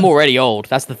 Oh, I'm already old.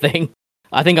 That's the thing.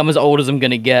 I think I'm as old as I'm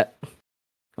gonna get.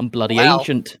 I'm bloody Wow.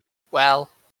 ancient. Well,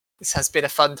 this has been a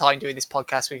fun time doing this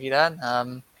podcast with you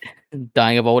then.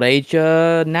 Dying of old age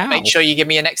now. Make sure you give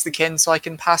me a next of kin so I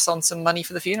can pass on some money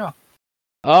for the funeral.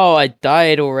 Oh, I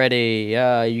died already.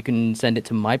 You can send it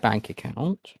to my bank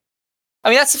account. I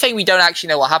mean, that's the thing, we don't actually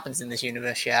know what happens in this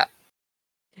universe yet.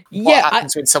 What Yeah,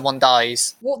 happens when someone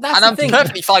dies. well, that's And the I'm thing.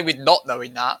 perfectly fine with not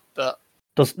knowing that, but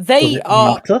Does They it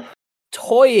are- matter?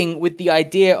 Toying with the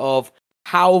idea of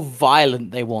how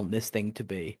violent they want this thing to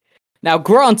be. Now,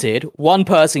 granted, one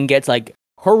person gets like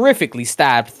horrifically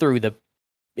stabbed through the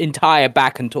entire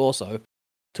back and torso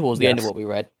towards the end of Yes. what we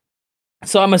read.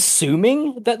 So I'm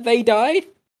assuming that they died.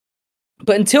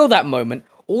 But until that moment,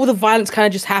 all the violence kind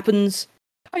of just happens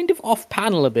kind of off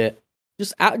panel a bit.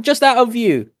 Just out of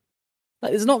view.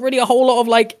 Like, there's not really a whole lot of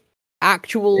like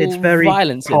actual It's very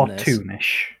violence in this.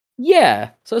 cartoonish. Yeah.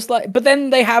 So it's like, but then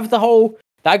they have the whole,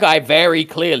 that guy very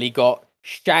clearly got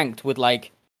shanked with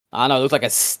like, I don't know, it looks like a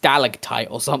stalactite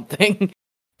or something.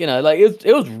 You know, like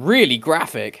it was really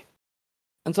graphic.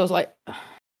 And so I was like,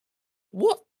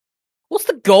 what's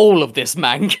the goal of this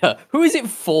manga? Who is it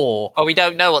for? we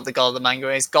don't know what the goal of the manga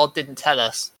is. God didn't tell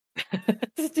us.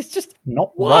 It's just,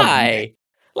 Not wrong. why?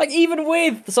 Like, even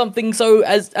with something so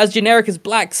as generic as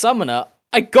Black Summoner,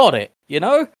 I got it, you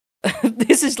know?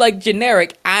 This is, like,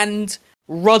 generic and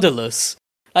rudderless.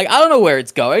 Like, I don't know where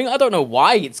it's going. I don't know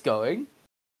why it's going.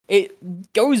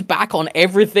 It goes back on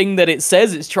everything that it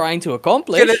says it's trying to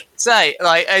accomplish. I'm gonna say,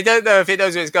 like, I don't know if it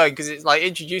knows where it's going, because it, like,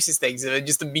 introduces things and then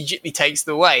just immediately takes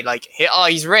them away. Like,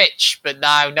 he's rich, but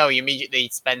now, no, he immediately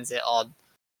spends it on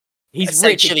He's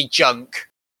essentially rich. junk.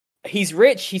 He's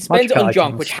rich, he spends it on Magic junk,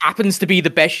 items. which happens to be the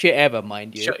best shit ever,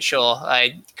 mind you. Sure,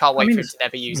 I can't wait mean, for him to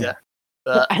never use yeah. it.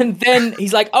 But And then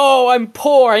he's like, oh, I'm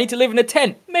poor, I need to live in a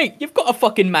tent. Mate, you've got a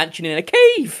fucking mansion in a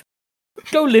cave.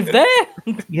 Go live there.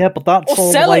 Yeah, but that's Or all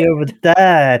the sell way it. over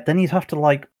there. Then he'd have to,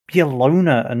 like, be a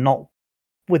loner and not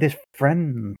with his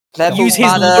friends. levels Use his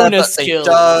matter, loner but skills.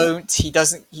 they don't. He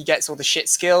doesn't. He gets all the shit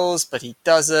skills, but he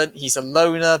doesn't. He's a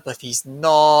loner, but he's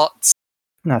not.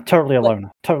 No, totally a loner.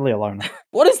 Totally a loner.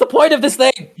 What is the point of this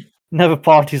thing? Never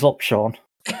parties up, Sean.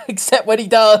 Except when he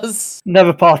does.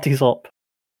 Never parties up.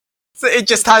 So it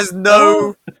just has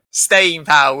no staying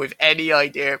power with any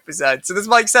idea it presents. And as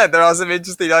Mike said, there are some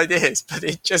interesting ideas, but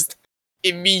it just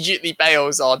immediately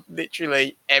bails on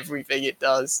literally everything it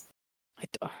does.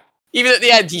 Even at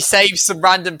the end, he saves some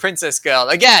random princess girl.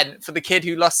 Again, for the kid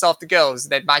who lusts after girls,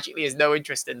 then magically has no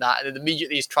interest in that, and then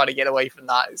immediately is trying to get away from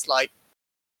that. It's like,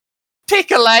 pick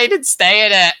a lane and stay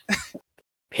in it.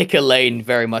 Pick a lane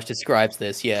very much describes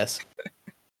this, yes.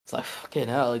 It's like, fucking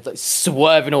hell, it's like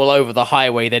swerving all over the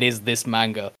highway that is this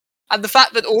manga. And the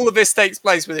fact that all of this takes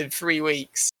place within 3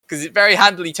 weeks, because it very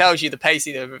handily tells you the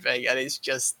pacing of everything, and it's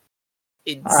just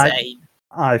insane.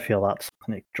 I feel that's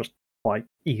something just quite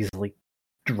easily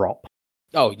drop.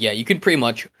 Oh, yeah, you can pretty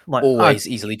much Like, always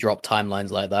easily drop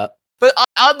timelines like that. But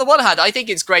on the one hand, I think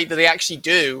it's great that they actually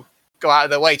do go out of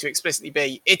their way to explicitly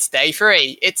be, it's day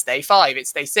 3, it's day 5,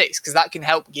 it's day 6, because that can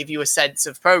help give you a sense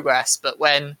of progress. But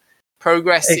when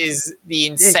progress is the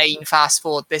insane fast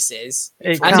forward this is, it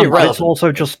And can, but irrelevant, it's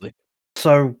also just obviously.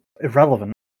 so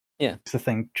irrelevant. Yeah. It's the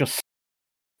thing. Just,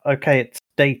 okay, it's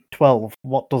day 12.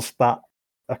 What does that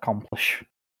accomplish?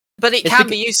 but it It's can beca-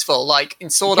 be useful. Like in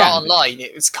Sword It Art can be. Online,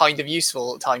 it was kind of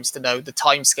useful at times to know the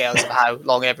timescales of how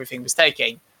long everything was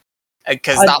taking,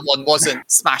 because I- that one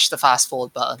wasn't smash the fast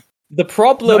forward button. The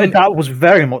problem... That was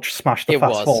very much smash the It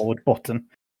fast was. forward button.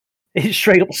 It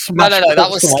straight up No, smashed. that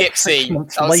it was to, like, skip 6 scene.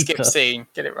 months That was later. skip scene.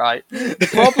 Get it right. The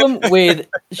problem with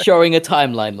showing a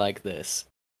timeline like this,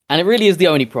 and it really is the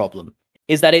only problem,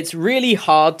 is that it's really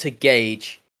hard to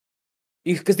gauge.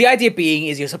 Because the idea being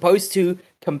is you're supposed to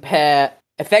compare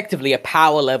effectively a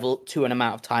power level to an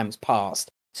amount of times passed.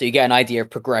 So you get an idea of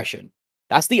progression.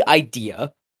 That's the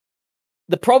idea.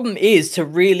 The problem is to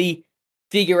really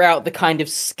figure out the kind of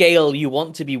scale you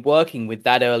want to be working with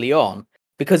that early on.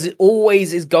 Because it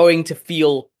always is going to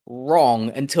feel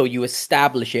wrong until you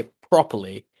establish it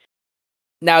properly.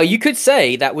 Now, you could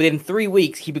say that within 3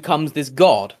 weeks he becomes this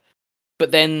god,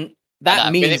 but then that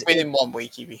No, means... within 1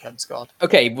 week he becomes God.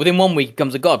 Okay, within 1 week he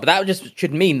becomes a god, but that just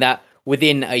should mean that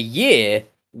within a year,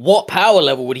 what power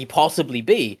level would he possibly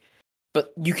be?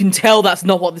 But you can tell that's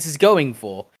not what this is going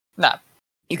for. No.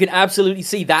 You can absolutely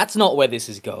see that's not where this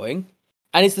is going.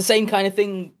 And it's the same kind of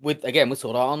thing with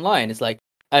Sword Art Online. It's like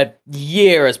a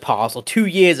year has passed or 2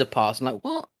 years have passed. I'm like,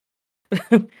 what?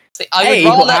 See,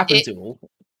 What happened to all?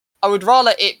 I would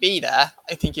rather it be there.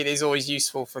 I think it is always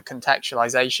useful for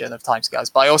contextualization of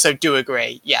timescales, but I also do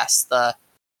agree, yes,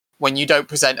 when you don't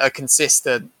present a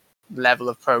consistent level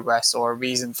of progress or a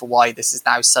reason for why this has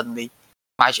now suddenly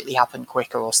magically happened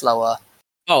quicker or slower,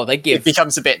 Oh, they it give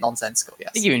becomes a bit nonsensical,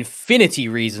 yes. They give infinity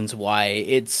reasons why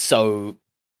it's so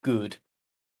good.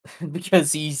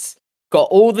 Because he's got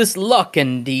all this luck,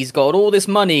 and he's got all this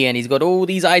money, and he's got all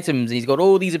these items, and he's got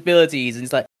all these abilities, and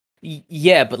it's like,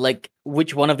 yeah, but like,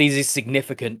 which one of these is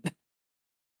significant?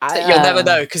 You'll never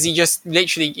know, because he just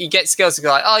literally, he gets skills to go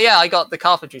like, oh yeah, I got the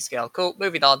carpentry skill, cool,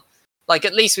 moving on. Like,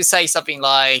 at least we say something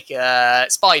like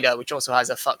Spider, which also has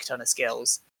a fuck ton of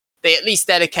skills. They at least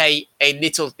dedicate a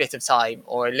little bit of time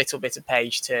or a little bit of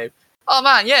page to, oh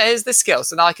man, yeah, here's this skill,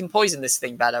 so now I can poison this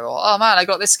thing better. Or, oh man, I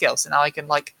got this skill, so now I can,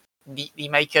 like, neatly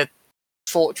make a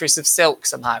fortress of silk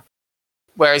somehow.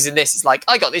 Whereas in this, it's like,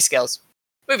 I got these skills.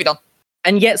 Moving on.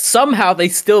 And yet somehow they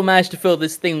still managed to fill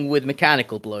this thing with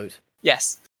mechanical blows.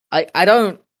 Yes. I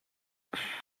don't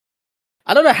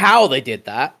know how they did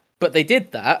that, but they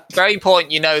did that. Very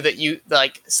important, you know, that you,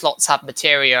 like, slots have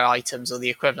materia items or the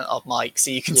equivalent of Mike,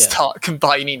 so you can Yeah. start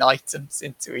combining items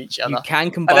into each other. You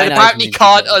can combine. And then apparently items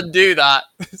can't together. undo that.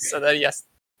 So then, yes.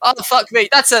 Oh, fuck me.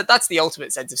 That's the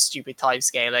ultimate sense of stupid time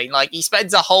scaling. Like, he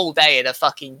spends a whole day in a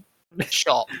fucking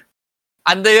shop.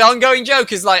 And the ongoing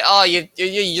joke is like, oh, you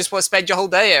just want to spend your whole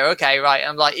day here. Okay, right.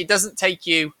 I'm like, it doesn't take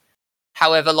you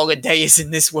however long a day is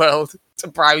in this world to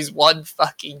browse one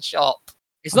fucking shop.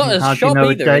 It's not How a do you shop know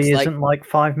either. a day It's isn't like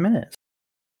 5 minutes?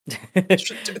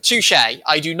 Touche.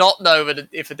 I do not know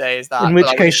if a day is that. In which but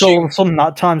I would case, all assume- of a sudden,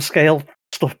 that time scale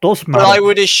stuff does But matter. I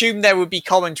would assume there would be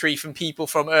commentary from people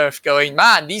from Earth going,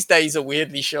 man, these days are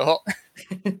weirdly short.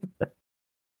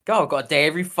 God, I've got a day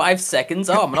every 5 seconds.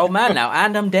 Oh, I'm an old man now,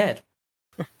 and I'm dead.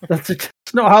 That's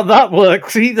not how that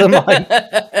works either, Mike.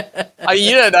 I mean,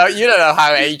 you don't know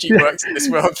how aging works in this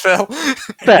world, Phil.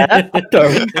 Fair, I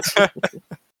don't.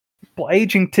 But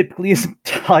aging typically isn't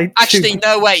tied Actually, to...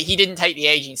 no, wait. He didn't take the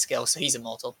aging skill, so he's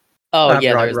immortal. Oh,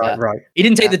 yeah, right, there's right, that. right. He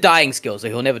didn't take Yeah. the dying skill, so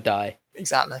he'll never die.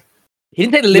 Exactly. He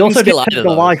didn't take the He living also skill didn't take either, the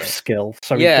though, life so- skill,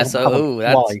 so he Yeah, doesn't so have a ooh,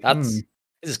 that's life.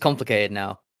 this is complicated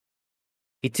now.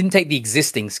 He didn't take the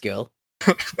existing skill,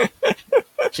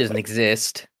 which doesn't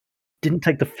exist. Didn't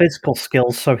take the physical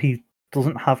skills, so he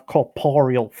doesn't have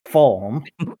corporeal form.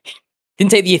 Didn't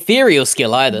take the ethereal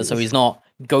skill either, so he's not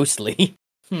ghostly.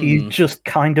 He just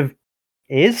kind of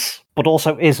is, but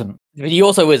also isn't. But he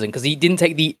also isn't, because he didn't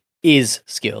take the is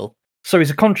skill. So he's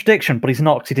a contradiction, but he's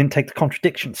not because he didn't take the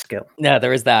contradiction skill. Yeah,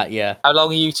 there is that, yeah. How long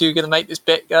are you two going to make this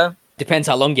bit go? Depends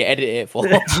how long you edit it for.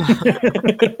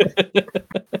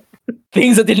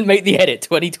 Things that didn't make the edit,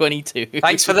 2022.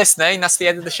 Thanks for listening. That's the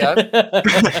end of the show.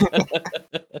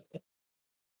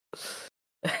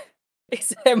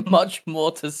 Is there much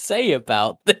more to say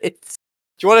about this?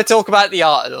 Do you want to talk about the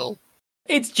art at all?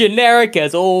 It's generic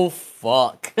as all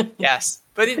fuck. Yes.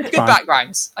 But good Fine.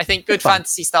 backgrounds. I think good Fine.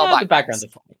 fantasy style Yeah, the backgrounds. backgrounds are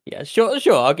fine. Yeah,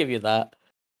 sure, I'll give you that.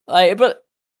 But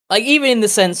even in the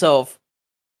sense of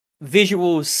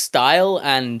visual style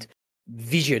and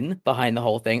vision behind the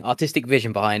whole thing, artistic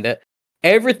vision behind it,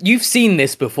 you've seen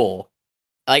this before.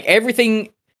 Like everything,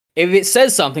 if it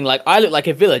says something like "I look like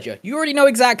a villager," you already know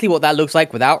exactly what that looks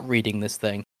like without reading this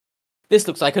thing. This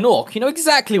looks like an orc. You know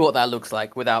exactly what that looks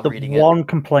like without The reading one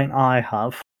complaint I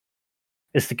have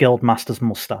is the Guildmaster's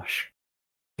mustache.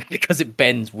 it because it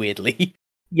bends weirdly.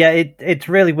 Yeah, it's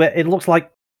really weird. It looks like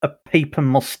a paper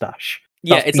mustache.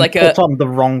 Yeah, that's it's been like a put on the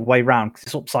wrong way round because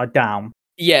it's upside down.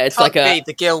 yeah, it's Fuck like a me,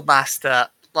 the Guildmaster.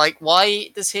 Like, why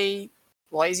is he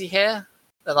here?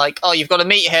 They're like, oh, you've got to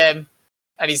meet him.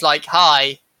 And he's like,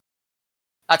 hi.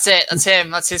 That's it. That's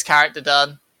him. That's his character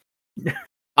done.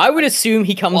 I would assume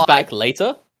he comes Why? back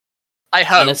later. I An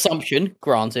hope. assumption,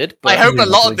 granted. I But, hope a lot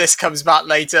Presumably. of this comes back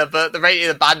later, but the rating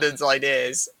abandons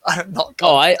ideas. I'm not oh,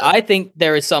 confident. I think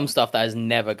there is some stuff that is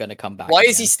never going to come back. Why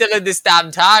is he again. still in this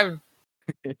damn town?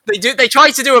 They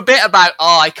try to do a bit about,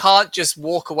 oh, I can't just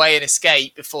walk away and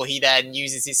escape before he then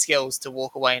uses his skills to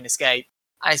walk away and escape.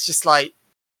 And it's just like,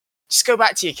 just go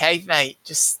back to your cave, mate.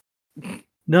 Just,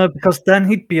 No, because then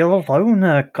he'd be a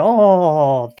loner.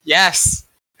 God. yes.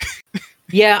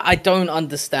 Yeah, I don't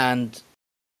understand.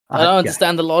 I don't Yeah.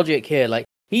 understand the logic here. Like,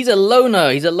 he's a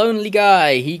loner. He's a lonely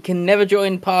guy. He can never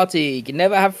join party. He can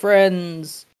never have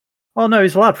friends. Oh no,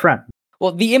 he's a lad friend.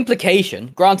 Well, the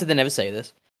implication, granted they never say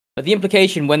this, but the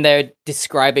implication when they're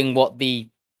describing what the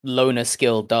loner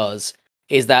skill does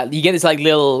is that you get this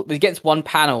you get one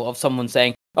panel of someone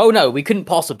saying, oh no, we couldn't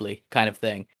possibly, kind of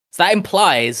thing. So that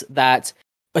implies that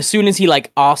as soon as he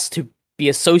asks to be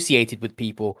associated with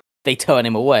people, they turn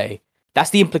him away. That's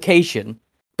the implication,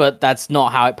 but that's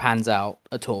not how it pans out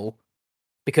at all.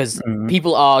 Because Mhm.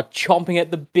 people are chomping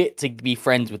at the bit to be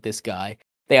friends with this guy.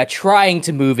 They are trying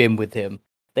to move in with him.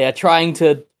 They are trying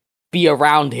to be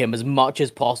around him as much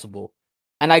as possible.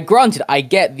 And I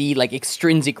get the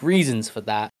extrinsic reasons for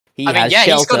that. He I mean, has yeah,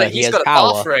 shelter, he's he got has a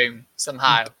power. bathroom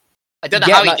somehow. I don't know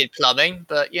Yeah, how he but- did plumbing,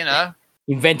 but you know,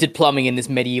 Invented plumbing in this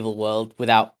medieval world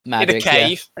without magic. in a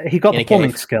cave. He got In the a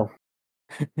plumbing cave. skill.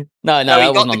 No, No, that he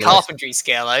got wasn't the on the carpentry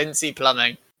skill. I didn't see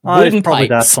plumbing. Oh, he's Wooden probably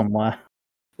there pipes. somewhere.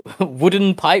 list.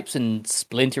 Wooden pipes and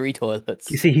splintery toilets.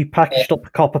 You see, he packaged up the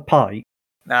copper pipe,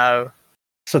 No.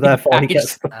 so therefore he packaged-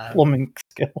 gets the No. plumbing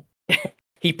skill.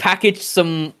 He packaged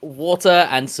some water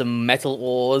and some metal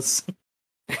ores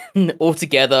all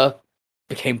together,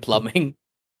 became plumbing.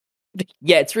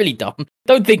 Yeah, it's really dumb.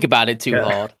 Don't think about it too Yeah.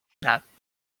 hard. No.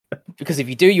 Because if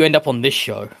you do, you end up on this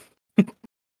show.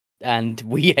 And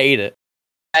we hate it.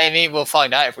 I mean, we'll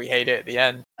find out if we hate it at the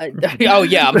end. Oh,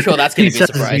 yeah, I'm sure that's going He to be a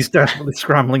says surprise. He's desperately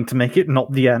scrambling to make it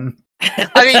not the end.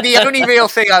 I mean, the only real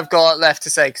thing I've got left to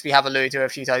say, because we have alluded to it a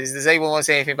few times, is does anyone want to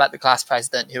say anything about the class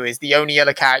president, who is the only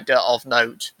other character of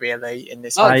note, really, in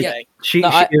this Oh, whole yeah. thing? She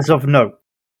No, is of note.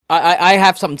 I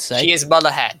have something to say. She is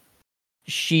Mullerhead.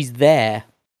 She's there.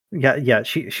 Yeah,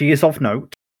 she is of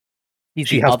note. She's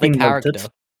She the has other been character.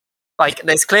 noted. Like,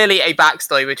 there's clearly a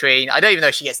backstory between... I don't even know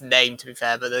if she gets named, to be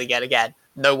fair, but then again,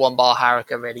 no one bar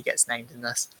Haruka really gets named in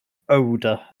this.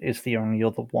 Oda is the only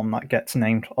other one that gets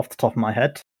named off the top of my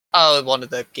head. Oh, one of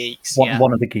the geeks.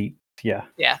 One of the geeks, yeah.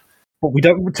 Yeah. But we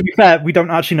don't. To be fair, we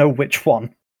don't actually know which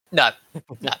one. No.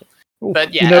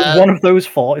 But yeah, you know, one of those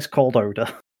four is called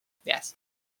Oda. Yes.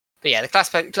 But yeah, the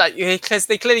classmates, like, because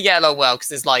they clearly get along well, because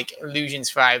there's like illusions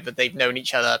throughout that they've known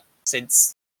each other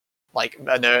since like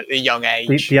a young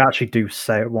age. They actually do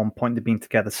say at one point they've been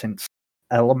together since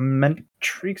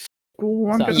elementary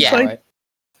school. I'm going to say, right.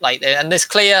 Like, and there's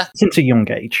clear since a young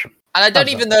age. And I don't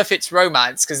even know if it's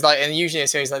romance, because like, and usually a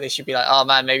series like this should be like, oh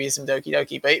man, maybe there's some Doki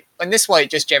Doki. But in this way, it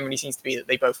just generally seems to be that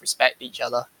they both respect each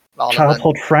other.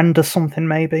 Childhood friend or something,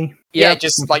 maybe. Yeah,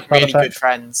 just like really good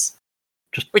friends.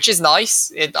 Which is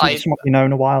nice. Someone you know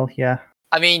in a while, yeah.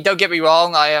 I mean, don't get me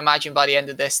wrong. I imagine by the end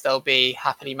of this, they'll be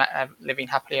living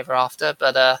happily ever after.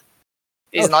 But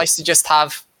it's nice to just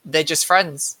have. They're just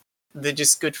friends. They're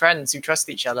just good friends who trust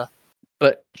each other.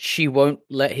 But she won't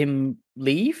let him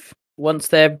leave once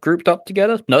they're grouped up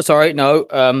together. No, sorry, no.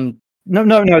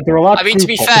 No. They're allowed. I mean, to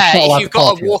be fair, if you've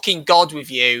got a walking god with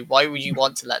you, why would you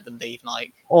want to let them leave?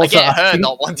 Like, also, I get her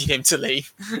not wanting him to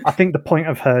leave. I think the point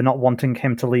of her not wanting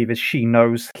him to leave is she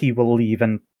knows he will leave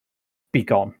and be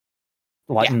gone,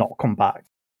 not come back.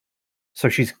 So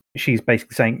she's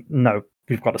basically saying, "No,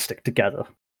 we've got to stick together.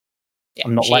 Yeah,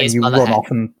 I'm not letting you run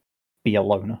off and be a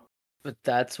loner." But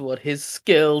that's what his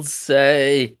skills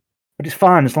say. But it's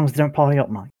fine as long as they don't party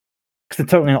up, Mike. Because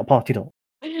they're totally not partied up.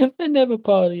 They never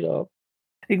partied up.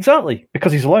 Exactly,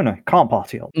 because he's a loner, can't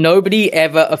party up. Nobody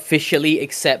ever officially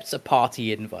accepts a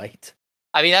party invite.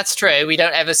 I mean, that's true. We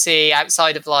don't ever see,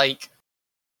 outside of like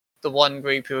the one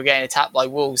group who are getting attacked by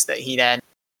wolves that he then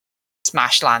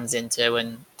smash lands into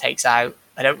and takes out.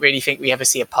 I don't really think we ever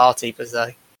see a party per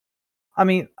se. I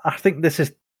mean, I think this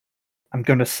is, I'm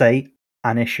going to say,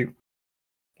 an issue.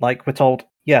 Like, we're told,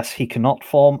 yes, he cannot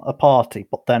form a party,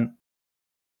 but then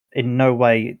in no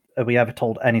way are we ever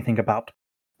told anything about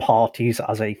parties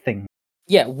as a thing.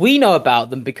 Yeah, we know about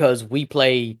them because we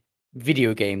play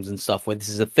video games and stuff where this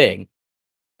is a thing.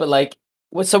 But like,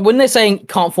 so when they're saying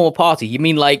can't form a party, you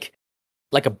mean like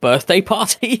a birthday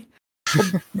party?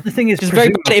 The thing is, it's very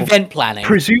bad event planning.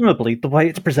 Presumably, the way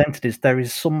it's presented is there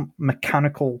is some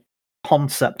mechanical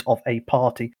concept of a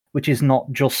party, which is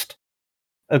not just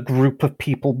a group of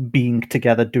people being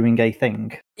together doing a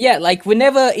thing. Yeah, like we're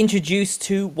never introduced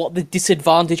to what the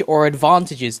disadvantage or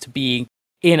advantages to being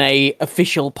in a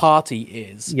official party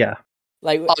is. Yeah.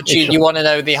 Like, you want to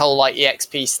know the whole like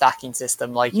EXP stacking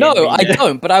system? Like, no, I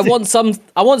don't. But I want some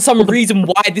reason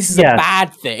why this is a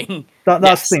bad thing.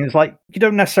 That's the thing. It's like you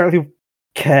don't necessarily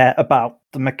care about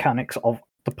the mechanics of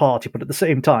the party, but at the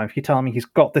same time, if you tell me he's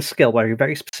got this skill where you're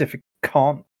very specific,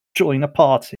 can't join a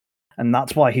party, and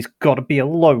that's why he's got to be a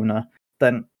loner,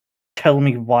 then tell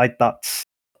me why that's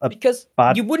a because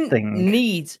bad you wouldn't thing.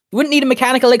 need a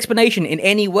mechanical explanation in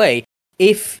any way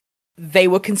if they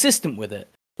were consistent with it.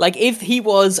 Like if he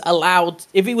was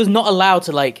not allowed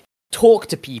to like talk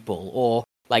to people or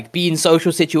like be in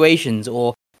social situations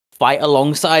or fight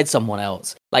alongside someone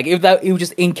else, like if he was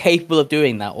just incapable of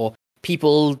doing that, or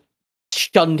people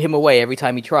shunned him away every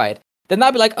time he tried, then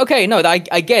that'd be like, okay, no, I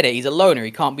get it. He's a loner.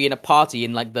 He can't be in a party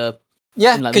in like the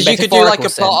because you could do like a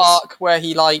plot arc where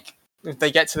he like if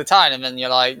they get to the town and then you're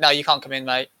like, no, you can't come in,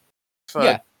 mate.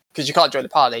 Because you can't join the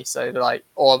party. So they're like,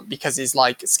 or because his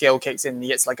like skill kicks in, and he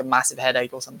gets like a massive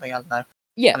headache or something. I don't know.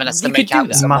 Yeah, I mean, that's to make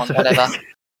out someone, whatever.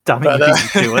 Damn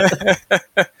it, you do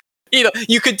it.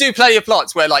 You could do plenty of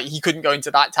plots where like he couldn't go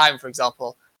into that town, for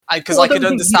example, because I could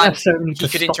understand he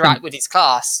could interact with his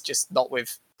class, just not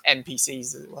with NPCs,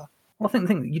 as it were. Well, I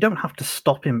think you don't have to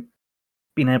stop him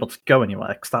being able to go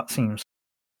anywhere, because that seems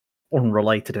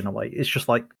unrelated in a way. It's just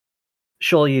like,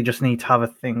 surely you just need to have a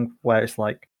thing where it's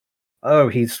like, oh,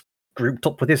 he's grouped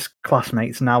up with his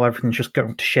classmates, now everything's just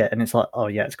going to shit, and it's like, oh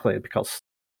yeah, it's clear because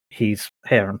he's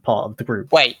here and part of the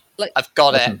group. Wait, I've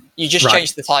got it. You just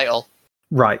changed the title.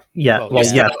 Right, yeah.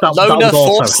 Loner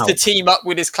forced to team up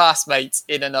with his classmates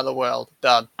in another world.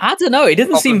 Done. I don't know, he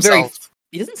doesn't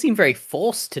seem very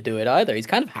forced to do it either. He's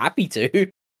kind of happy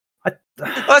to.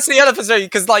 That's the other perspective,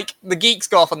 because like the geeks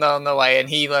go off on their way, and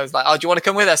he was like, "Oh, do you want to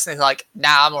come with us?" And he's like,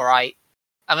 "Nah, I'm all right."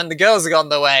 And then the girls have gone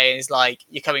their way, and he's like,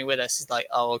 "You're coming with us?" He's like,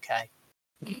 "Oh, okay."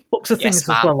 But the thing is,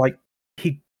 as well, like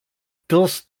he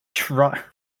does try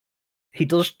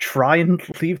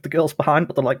and leave the girls behind,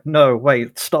 but they're like, "No,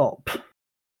 wait, stop.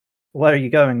 Where are you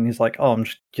going?" And he's like, "Oh, I'm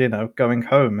just, going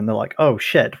home." And they're like, "Oh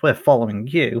shit, we're following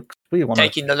you. We want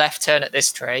taking the left turn at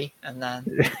this tree," and then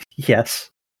yes.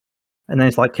 And then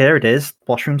it's like, here it is,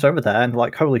 washroom's over there, and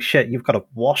like, holy shit, you've got a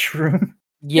washroom.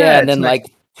 Yeah, and then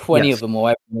like 20 Yes. of them or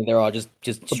however many there are just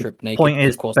stripped naked. Point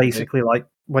is, of course they do. basically, like,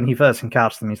 when he first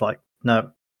encounters them, he's like,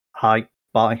 no, hi,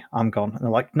 bye, I'm gone. And they're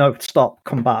like, no, stop,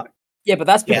 come back. Yeah, but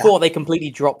that's Yeah. before they completely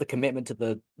drop the commitment to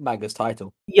the manga's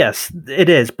title. Yes, it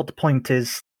is, but the point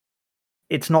is,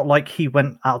 it's not like he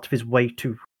went out of his way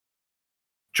to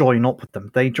join up with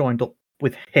them. They joined up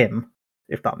with him,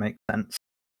 if that makes sense.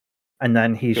 And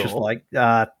then he's just Sure. like,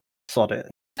 sod it.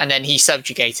 And then he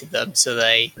subjugated them, so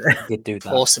they Did do that.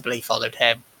 forcibly followed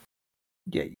him.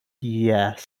 Yeah,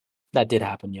 yes. That did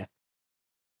happen, yeah.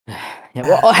 Yeah,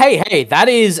 well, hey, that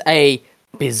is a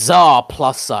bizarre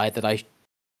plus side that I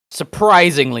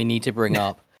surprisingly need to bring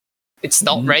up. It's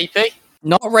not rapey.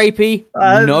 Not rapey,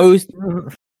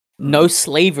 no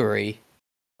slavery.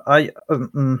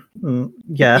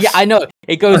 Yes. Yeah, I know.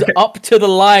 It goes Okay. up to the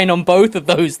line on both of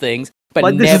those things, but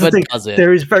Like, this is the never thing, does it.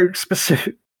 There is very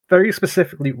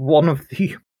specifically, one of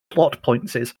the plot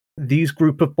points is these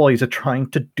group of boys are trying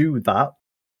to do that.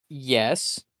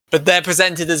 Yes. But they're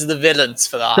presented as the villains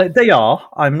for that. They are.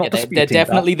 I'm not Yeah, disputing they're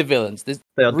definitely the villains. There's that.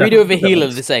 They are Rito definitely Vahila,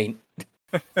 villains. this ain't.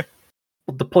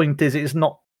 But the point is, it's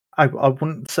not. I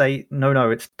wouldn't say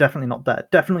no. It's definitely not that.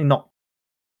 Definitely not.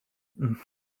 I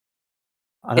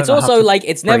don't It's know how also to like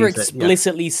it's never phrase it, yeah.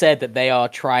 explicitly said that they are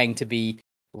trying to be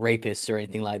rapists or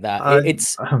anything like that. I-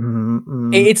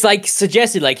 It's like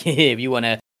suggested, like if you want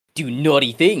to do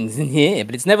naughty things, yeah,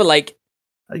 but it's never like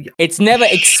Yeah, it's never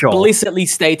sure. explicitly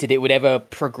stated it would ever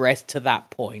progress to that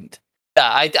point.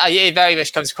 Yeah, it very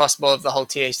much comes across more of the whole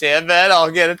THC, and then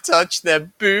I'll get to touch their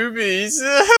boobies.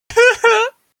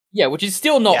 Yeah, which is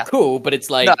still not Yeah. cool, but it's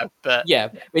like No, but yeah,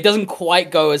 it doesn't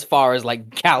quite go as far as like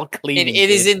gal cleaning. it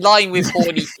is did. in line with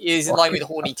horny. It is in line with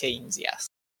horny teens. Yes.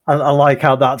 I like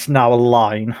how that's now a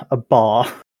line, a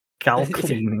bar, gal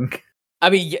cleaning. I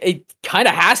mean, it kind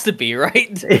of has to be,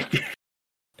 right?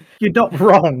 You're not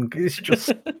wrong. It's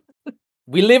just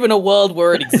We live in a world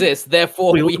where it exists,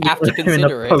 therefore we have to live in a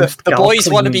consider it. post- The Gal boys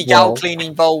want to be cleaning gal world.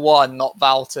 cleaning Vol 1, not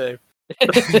Val 2.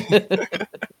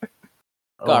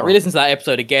 God, I re-listened to that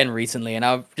episode again recently, and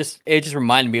it just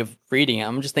reminded me of reading it.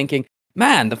 I'm just thinking,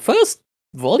 man, the first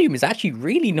volume is actually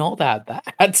really not that bad.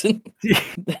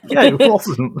 yeah, it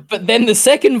wasn't. But then the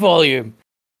second volume,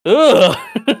 ugh.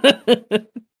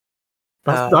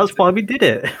 That's why we did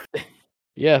it.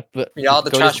 Yeah, but We are the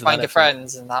go Trash listen to that Finder episode.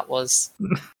 friends, and that was,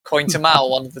 according to Mal,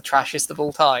 one of the trashiest of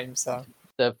all time. So,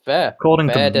 The fair, According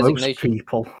fair to most designation.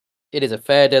 people. It is a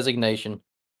fair designation.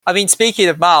 I mean, speaking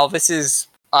of Mal, this is,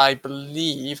 I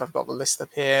believe, I've got the list up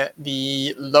here,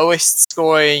 the lowest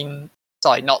scoring.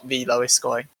 Sorry, not the lowest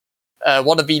scoring.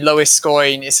 One of the lowest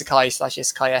scoring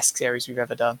Isekai/Isekai-esque series we've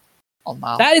ever done on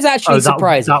Mal. That is actually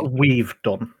surprising. That we've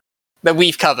done. That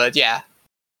we've covered, yeah.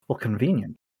 Well,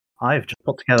 convenient. I've just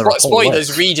put together a whole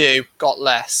Spoilers, list. Redo got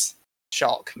less.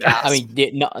 Shock. I Gas.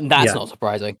 mean, that's Yeah. not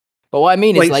surprising. But what I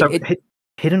mean is, Wait, like, so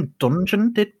Hidden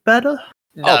Dungeon did better?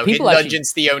 no, people Hidden actually-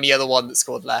 Dungeon's the only other one that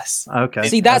scored less. Okay.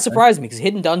 see, that okay. surprised me because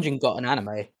Hidden Dungeon got an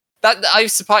anime. That I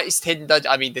was surprised Hidden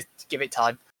Dungeon. I mean, give it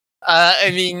time. I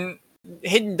mean,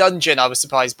 Hidden Dungeon, I was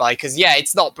surprised by because yeah,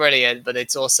 it's not brilliant, but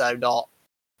it's also not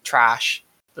trash.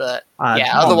 But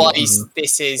yeah, otherwise,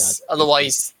 this is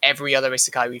otherwise every other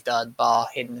isekai we've done, bar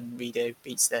Hidden and Redo,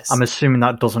 beats this. I'm assuming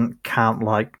that doesn't count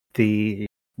like the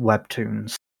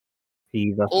webtoons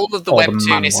either. All of the or the webtoon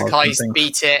manhwas and isekais things.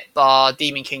 beat it, bar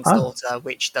Demon King's Oh. Daughter,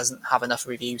 which doesn't have enough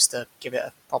reviews to give it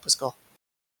a proper score.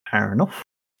 Fair enough.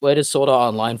 Where does Sword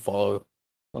Art Online follow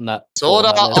on that? Sword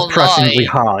on that Art list? Online- Depressingly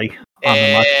high. I'm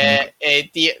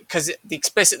imagining. Because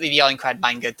explicitly the Ironclad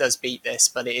manga does beat this,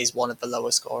 but it is one of the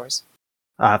lower scorers.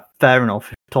 Fair enough. If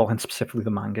you're talking specifically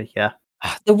the manga, yeah.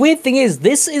 The weird thing is,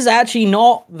 this is actually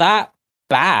not that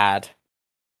bad.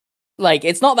 Like,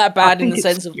 it's not that bad in think the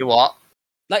it's- sense of You what?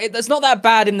 like it's not that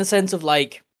bad in the sense of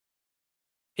like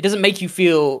it doesn't make you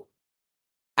feel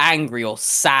angry or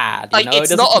sad. You Like know? It it's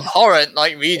doesn't- not abhorrent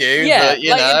like we do, Yeah, but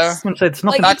you like, know, I was gonna say, it's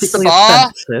not Like, that's the particularly bar.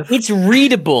 offensive. It's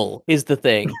readable, is the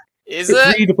thing. is It's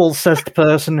it? readable, says the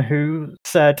person who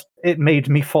said it made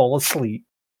me fall asleep.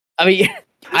 I mean,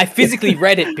 I physically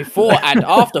read it before and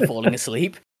after falling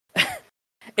asleep.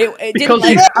 It didn't Because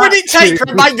like, you- What would it take for a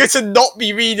Actually- manga to not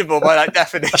be readable by that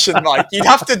definition, Mike? You'd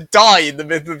have to die in the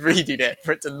middle of reading it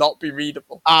for it to not be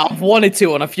readable. I've wanted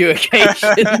to on a few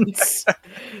occasions.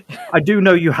 I do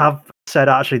know you have said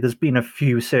actually there's been a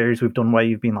few series we've done where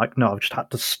you've been like, no, I've just had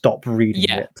to stop reading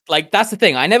Yeah, it. like that's the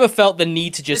thing. I never felt the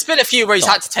need to There's just been a few where he's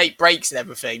stop. had to take breaks and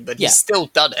everything, but Yeah. he's still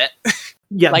done it.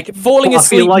 Yeah, like falling but I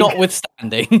feel asleep like-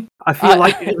 notwithstanding. I feel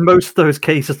like in most of those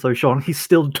cases though, Sean, he's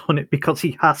still done it because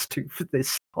he has to for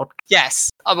this podcast. Yes,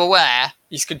 I'm aware.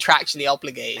 He's contractually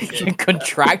obligated. to.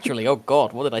 Contractually, oh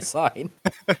god, what did I sign?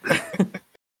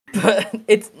 But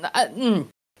it's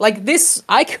like this.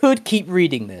 I could keep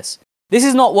reading this. This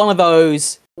is not one of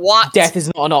those What? death is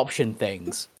not an option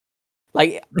things.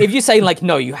 Like if you're saying like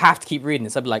no, you have to keep reading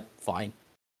this, I'd be like fine.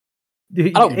 I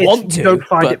don't want to, You don't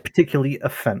find but- it particularly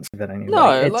offensive in any way.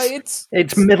 No, like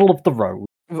it's middle of the road.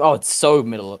 oh, it's so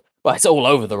middle. Well, it's all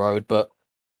over the road, but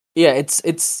yeah, it's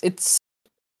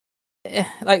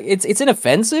like it's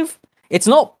inoffensive. It's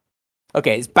not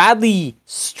okay. It's badly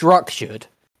structured,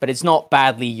 but it's not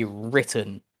badly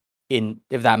written.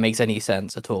 If that makes any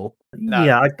sense at all. No.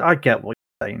 Yeah, I get what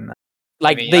you're saying there.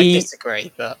 Like I the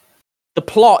disagree, but the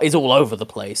plot is all over the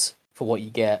place for what you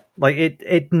get. Like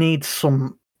it needs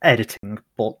some editing,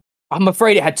 but I'm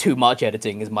afraid it had too much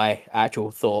editing, is my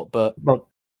actual thought. But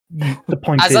the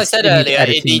point as is, I said needs earlier, it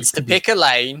editing needs to be- pick a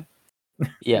lane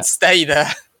yeah, and stay there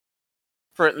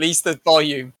for at least the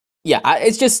volume. yeah,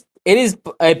 it's just it is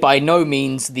by no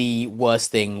means the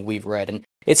worst thing we've read, and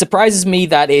it surprises me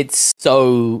that it's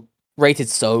so rated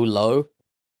so low.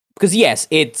 Because yes,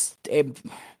 it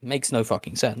makes no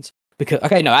fucking sense. Because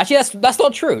okay, no, actually that's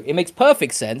not true. It makes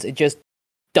perfect sense. It just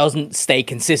doesn't stay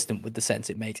consistent with the sense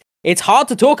it makes. It's hard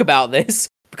to talk about this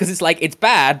because it's like it's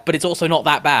bad, but it's also not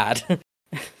that bad.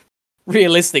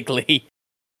 Realistically,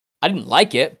 I didn't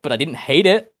like it, but I didn't hate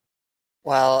it.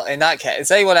 Well, in that case,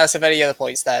 does anyone else have any other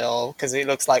points there, or because it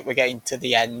looks like we're getting to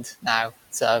the end now?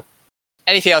 So,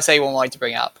 anything else anyone wanted to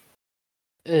bring up?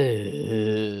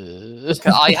 'Cause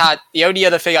I had the only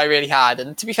other thing I really had,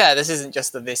 and to be fair, this isn't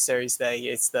just of this series thing.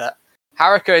 It's that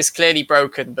Haruka is clearly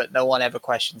broken, but no one ever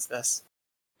questions this.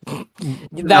 Now,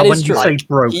 That when is you true. say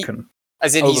broken,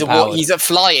 As in, Overpowered. he's a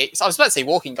flying. I was about to say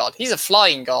walking god. He's a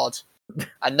flying god,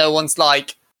 and no one's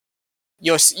like,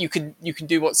 you can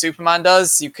do what Superman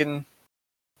does. You can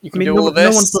do all of no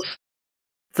one this. does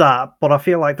that, but I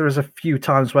feel like there's a few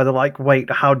times where they're like, "Wait,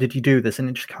 how did you do this?" and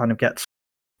it just kind of gets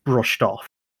brushed off.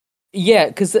 Yeah,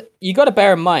 because you got to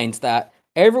bear in mind that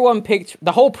everyone picked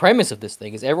the whole premise of this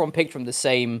thing is everyone picked from the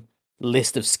same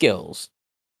list of skills.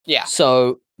 Yeah.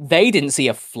 So they didn't see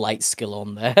a flight skill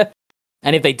on there,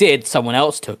 and if they did, someone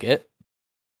else took it.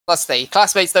 Plus, the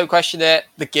classmates don't question it.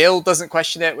 The guild doesn't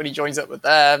question it when he joins up with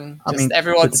them. I Just mean,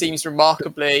 everyone the- seems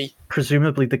remarkably.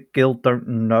 Presumably, the guild don't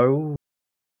know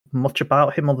much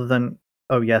about him other than,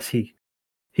 oh yes, he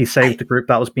saved the group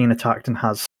that was being attacked and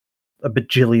has a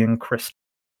bajillion crystals.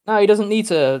 No, he doesn't need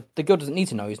to. The guild doesn't need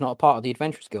to know. He's not a part of the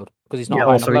Adventurers Guild because he's not Yeah,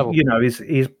 high enough also, level. you know, he's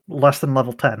less than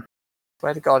level 10.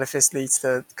 Swear to God, if this leads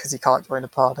to because he can't join a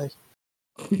party,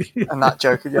 and that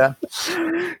joke again.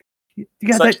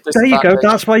 Yeah, Such there you go. disadvantage.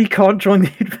 That's why he can't join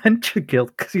the Adventure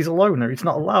Guild, because he's a loner. He's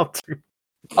not allowed to.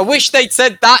 I wish they'd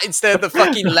said that instead of the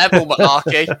fucking level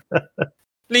monarchy. At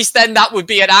least then that would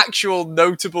be an actual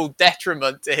notable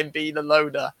detriment to him being a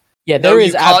loner. Yeah, No, there you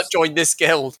is. can't join this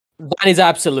guild. That is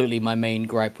absolutely my main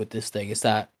gripe with this thing. Is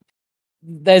that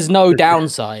there's no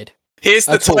downside. Here's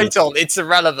the At all. title. It's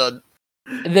irrelevant.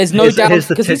 There's no Here's downside the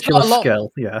because he's got titular a lot.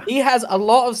 skill. Yeah, He has a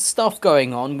lot of stuff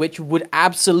going on which would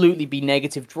absolutely be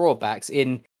negative drawbacks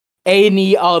in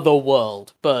any other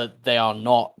world, but they are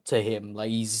not to him. Like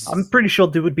he's I'm pretty sure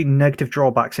there would be negative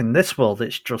drawbacks in this world.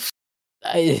 It's just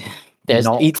there's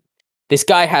not. this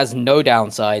guy has no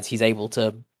downsides. He's able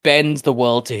to bend the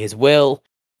world to his will,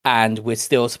 and we're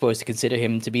still supposed to consider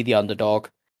him to be the underdog.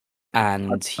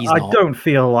 And he's I not. don't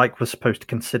feel like we're supposed to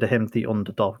consider him the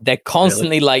underdog. They're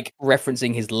constantly like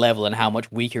referencing his level and how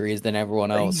much weaker he is than everyone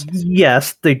else.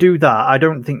 Yes, they do that. I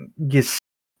don't think you're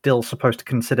still supposed to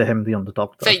consider him the underdog.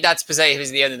 I Though. think that's presenting him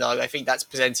as the underdog. I think that's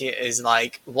presenting it as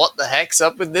like, what the heck's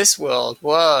up with this world?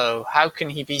 Whoa, how can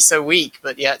he be so weak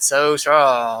but yet so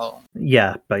strong?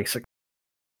 Yeah, basically.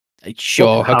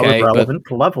 Sure, Look how okay, but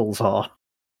irrelevant levels are.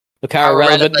 look how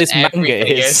irrelevant this everything manga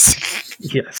is.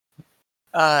 Yes.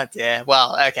 Oh dear.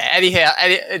 Well, okay.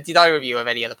 Did I review of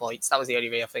any other points? That was the only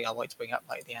real thing I wanted to bring up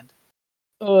right at the end.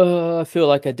 I feel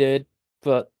like I did,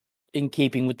 but in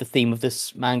keeping with the theme of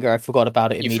this manga, I forgot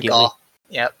about it You immediately. forgot.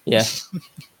 Yep. Yeah. I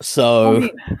So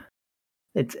mean,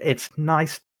 it's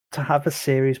nice to have a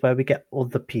series where we get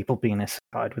other people being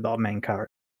isekai with our main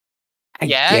character. I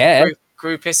Yeah. guess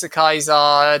Group isekais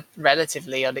are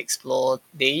relatively unexplored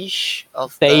niche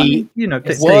of They- I the... mean, you know, It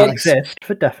they works. exist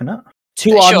for definite.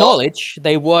 to our Sure. knowledge,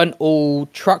 they weren't all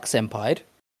truck senpai.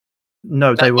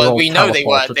 No, they were Well, all we know they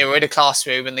weren't. teleported. They were in a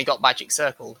classroom and they got magic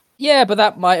circled. Yeah, but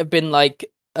that might have been like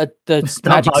the That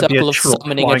magic might be circle of truck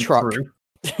summoning a flying truck. through.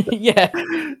 Yeah,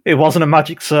 It wasn't a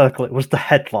magic circle, it was the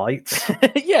headlights.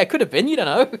 yeah, it could have been. You don't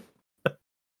know.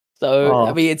 So I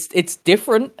Oh. mean, it's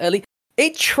different. At least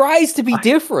it tries to be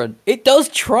different. It does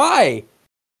try.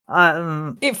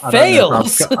 It I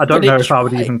fails. don't but know it if I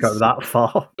would even tries. go that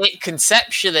far. It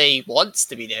conceptually wants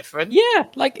to be different. Yeah,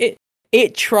 like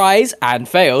it tries and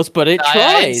fails, but it tries.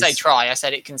 I didn't say try, I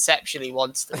said it conceptually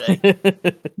wants to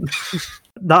be.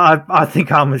 No, I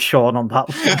think I'm with Sean on that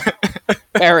one.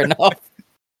 Fair enough.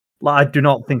 Like, I do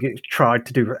not think it tried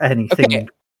to do anything. Okay.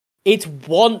 It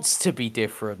wants to be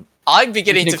different. I'm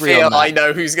beginning We to can agree on feel that. I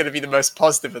know who's going to be the most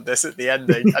positive of this at the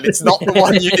ending, and it's not the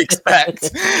one you'd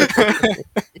expect.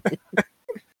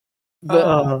 But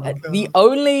Oh, the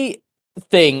only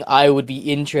thing I would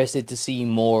be interested to see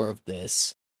more of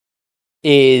this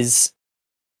is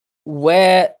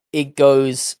where it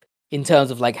goes in terms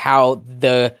of like how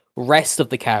the rest of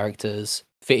the characters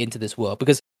fit into this world,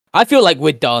 because I feel like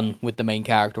we're done with the main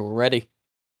character already.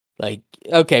 Like,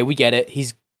 okay, we get it.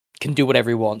 He's can do whatever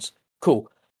he wants. Cool.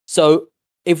 So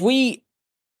if we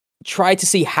try to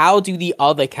see how do the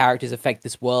other characters affect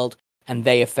this world and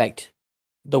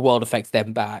the world affects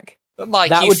them back. But Mike,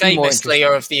 That you would be more famously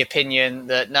are of the opinion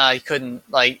that he couldn't.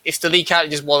 Like, if the lead character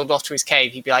just waddled off to his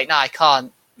cave, he'd be like, I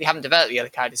can't. We haven't developed the other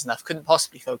characters enough. Couldn't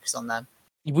possibly focus on them.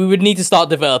 We would need to start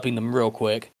developing them real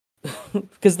quick.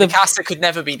 Because The caster could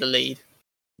never be the lead.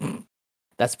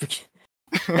 that's because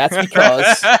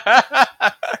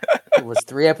it was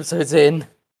 3 episodes in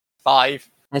 5.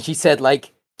 and she said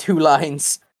like 2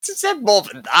 lines. She said more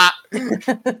than that.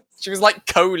 She was like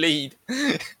co-lead.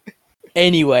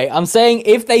 Anyway, I'm saying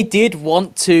if they did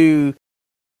want to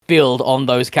build on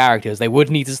those characters, they would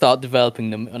need to start developing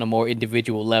them on a more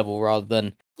individual level rather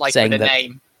than Like saying with a that,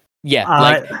 name. yeah,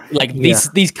 like yeah.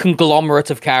 these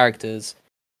conglomerate of characters,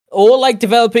 or like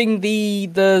developing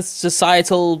the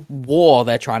societal war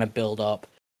they're trying to build up,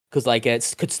 because like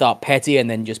it could start petty and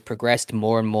then just progress to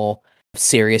more and more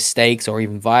serious stakes or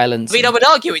even violence. I mean, I would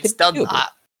argue it's done It- that.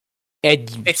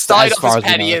 It It started as off far as we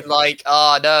petty know. and like,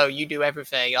 oh no, you do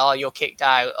everything. Oh, you're kicked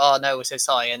out. Oh no, we're so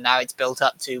sorry. And now it's built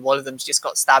up to one of them's just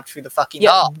got stabbed through the fucking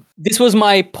Yeah, heart. this was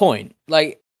my point.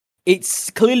 Like, it's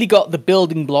clearly got the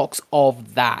building blocks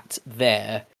of that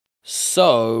there.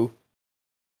 So,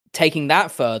 taking that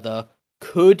further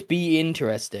could be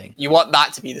interesting. You want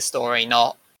that to be the story,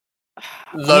 not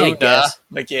I Loner guess.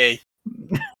 McGee.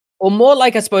 Or more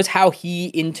like, I suppose, how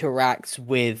he interacts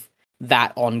with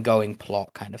that ongoing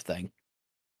plot kind of thing.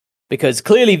 Because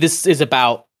clearly this is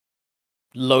about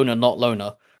Loner, not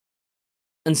Loner.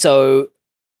 And so,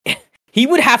 he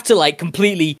would have to, like,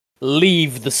 completely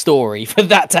leave the story for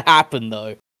that to happen,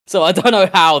 though. So I don't know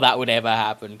how that would ever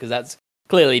happen, because that's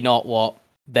clearly not what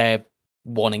they're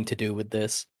wanting to do with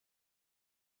this.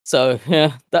 So,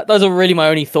 yeah, those are really my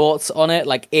only thoughts on it.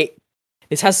 Like,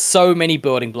 this has so many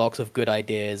building blocks of good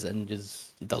ideas, and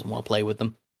just it doesn't want to play with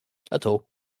them at all.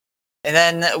 And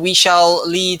then we shall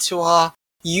lead to our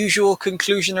usual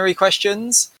conclusionary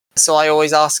questions. So I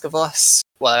always ask of us,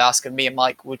 well, I ask of me and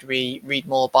Mike, would we read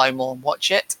more, buy more, and watch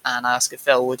it? And I ask of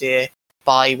Phil, would he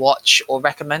buy, watch, or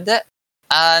recommend it?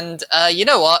 And you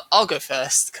know what? I'll go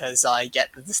first, because I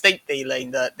get the distinct feeling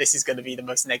that this is going to be the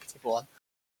most negative one.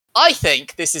 I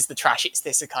think this is the trashiest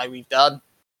isekai we've done.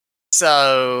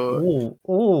 So,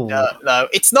 ooh. no,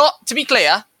 it's not, to be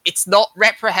clear, it's not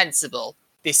reprehensible.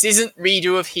 This isn't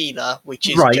Redo of Healer, which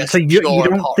is Right, just so you pure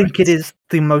don't abhorrent. think it is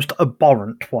the most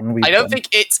abhorrent one we've I don't done? think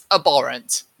it's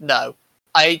abhorrent, no.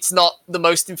 It's not the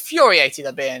most infuriating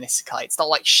of being an isekai. It's not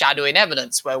like Shadow in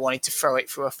Evidence, where I wanted to throw it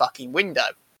through a fucking window.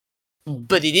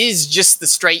 But it is just the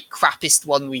straight crappiest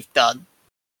one we've done.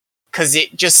 Because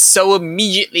it just so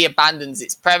immediately abandons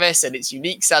its premise and its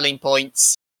unique selling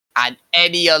points and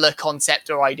any other concept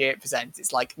or idea it presents.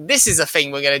 It's like, this is a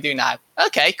thing we're going to do now.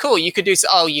 Okay, cool, you could do so.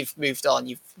 Oh, you've moved on,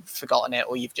 you've forgotten it,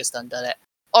 or you've just undone it.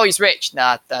 Oh, he's rich.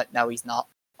 Nah, no, he's not.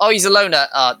 Oh, he's a loner.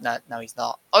 No, he's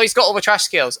not. Oh, he's got all the trash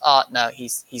skills. No,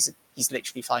 he's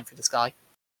literally flying through the sky.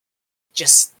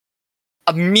 Just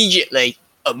immediately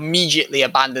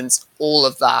abandons all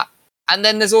of that. And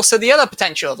then there's also the other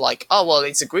potential of like, oh, well,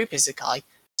 it's a group isekai,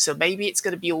 so maybe it's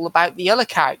going to be all about the other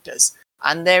characters,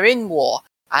 and they're in war,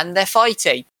 and they're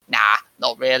fighting. Nah,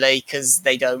 not really, because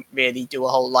they don't really do a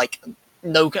whole, like,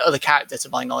 no other character, to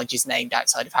my knowledge, is named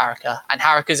outside of Haruka, and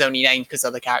Haruka's only named because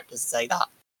other characters say that.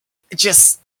 It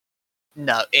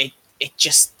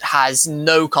just has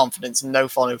no confidence and no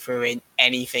follow-through in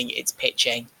anything it's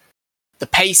pitching. The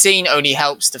pacing only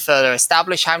helps to further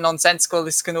establish how nonsensical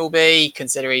this can all be,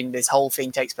 considering this whole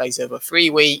thing takes place over 3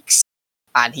 weeks,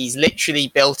 and he's literally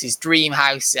built his dream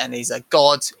house and is a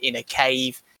god in a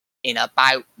cave in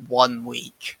about 1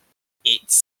 week.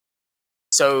 It's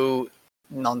so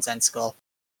nonsensical.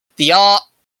 The art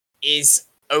is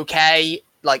okay,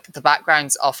 like the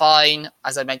backgrounds are fine.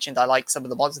 As I mentioned, I like some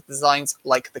of the monster designs,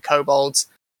 like the kobolds,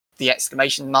 the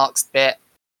exclamation marks bit.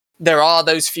 there are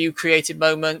those few creative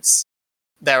moments.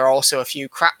 There are also a few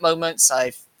crap moments.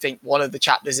 I think one of the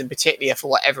chapters in particular, for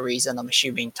whatever reason, I'm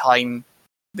assuming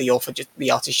the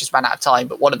artist just ran out of time,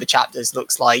 but one of the chapters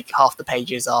looks like half the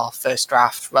pages are first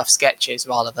draft rough sketches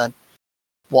rather than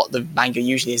what the manga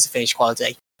usually is, a finished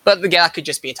quality. But again, that could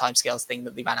just be a timescales thing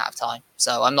that they ran out of time.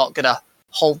 So I'm not going to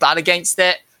hold that against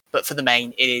it. But for the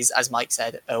main, it is, as Mike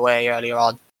said way earlier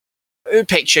on,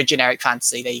 picture generic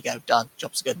fantasy. There you go. Done.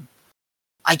 Job's good.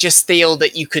 I just feel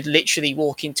that you could literally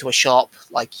walk into a shop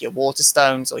like your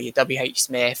Waterstones or your WH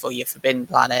Smith or your Forbidden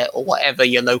Planet or whatever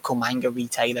your local manga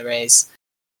retailer is,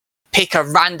 pick a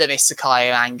random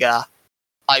isekai manga.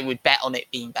 I would bet on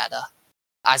it being better.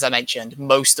 As I mentioned,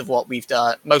 most of the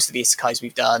isekais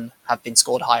we've done have been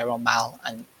scored higher on Mal,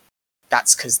 and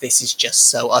that's because this is just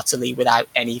so utterly without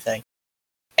anything.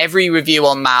 Every review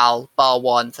on Mal, bar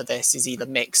one for this, is either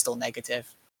mixed or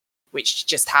negative, which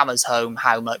just hammers home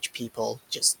how much people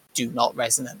just do not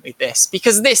resonate with this,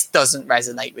 because this doesn't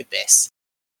resonate with this.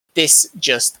 This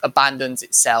just abandons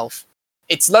itself.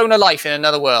 It's Loner Life in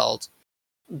another world,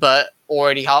 but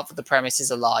already half of the premise is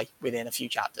a lie within a few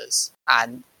chapters.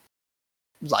 And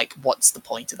like, what's the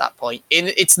point at that point?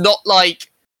 It's not like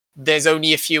there's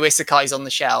only a few isekais on the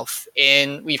shelf.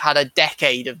 We've had a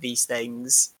decade of these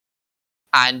things,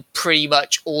 and pretty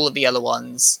much all of the other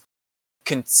ones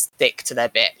can stick to their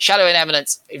bit. Shadow in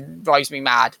Eminence, it drives me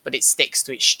mad, but it sticks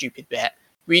to its stupid bit.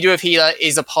 Reader of Healer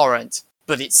is abhorrent,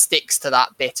 but it sticks to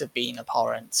that bit of being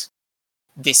abhorrent.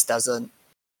 This doesn't.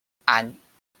 And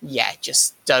yeah,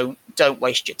 just don't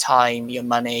waste your time, your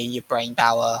money, your brain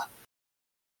power,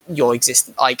 your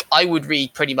existence. Like, I would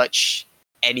read pretty much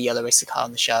any other isekai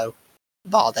on the show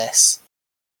bar this.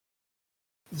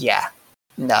 Yeah.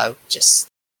 No, just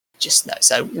no.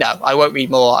 So no, I won't read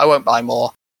more, I won't buy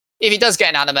more. If it does get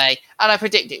an anime, and I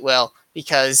predict it will,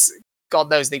 because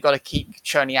God knows they've got to keep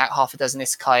churning out half a dozen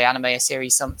isekai anime a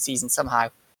series season somehow.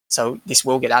 So this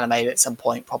will get animated at some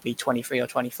point, probably 23 or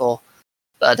 24.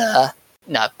 But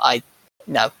no, I've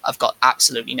got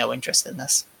absolutely no interest in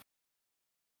this.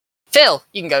 Phil,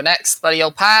 you can go next, buddy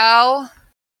old pal.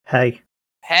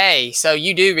 Hey, so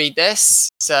you do read this,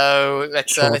 so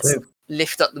let's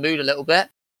lift up the mood a little bit.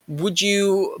 Would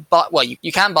you buy? Well,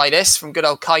 you can buy this from good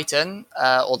old Kaiten,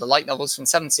 or the light novels from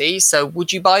 7 Seas. So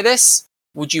would you buy this?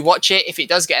 Would you watch it if it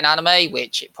does get an anime,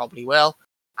 which it probably will?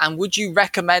 And would you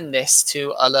recommend this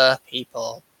to other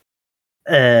people?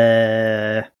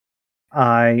 I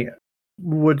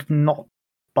would not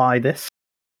buy this.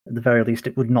 At the very least,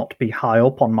 it would not be high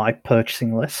up on my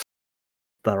purchasing list.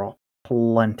 There are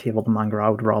plenty of other manga I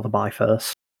would rather buy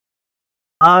first.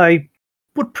 I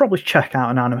would probably check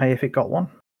out an anime if it got one.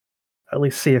 At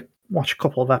least watch a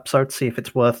couple of episodes, see if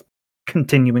it's worth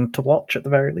continuing to watch at the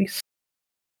very least.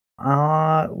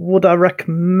 Would I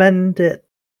recommend it?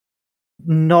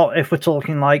 Not if we're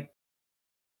talking like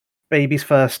baby's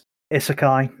first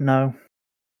isekai, no.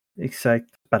 You say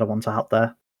better ones out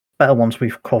there. Better ones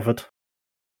we've covered.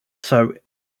 So,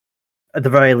 at the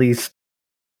very least,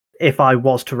 if I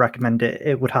was to recommend it,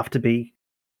 it would have to be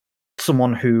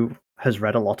someone who has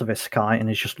read a lot of isekai and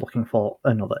is just looking for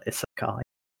another isekai.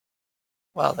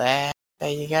 Well, there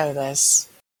you go. There's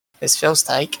Phil's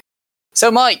take.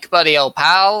 So, Mike, buddy old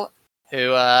pal,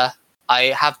 who I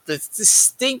have the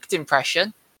distinct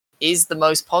impression is the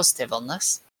most positive on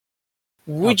this.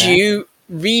 Would you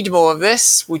read more of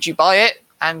this? Would you buy it?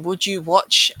 And would you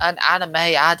watch an anime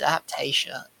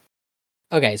adaptation?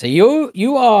 Okay, so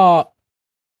you are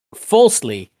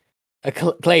falsely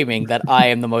claiming that I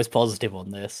am the most positive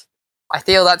on this. I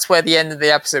feel that's where the end of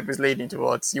the episode was leading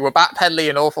towards. You were backpedaling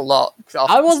an awful lot.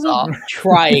 I wasn't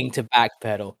trying to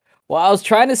backpedal. What I was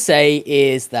trying to say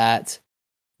is that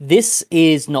this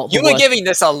is not the You were worst. giving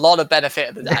this a lot of benefit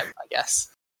of the doubt, I guess.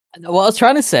 What I was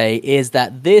trying to say is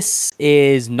that this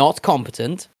is not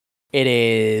competent. It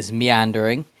is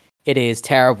meandering. It is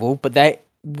terrible, but there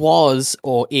was,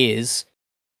 or is,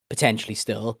 potentially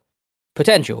still,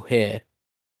 potential here.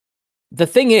 The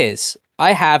thing is,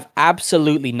 I have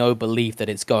absolutely no belief that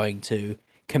it's going to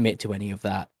commit to any of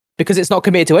that, because it's not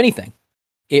committed to anything.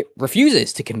 It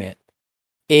refuses to commit.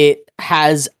 It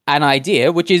has an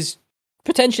idea, which is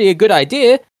potentially a good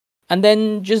idea, and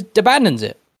then just abandons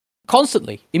it.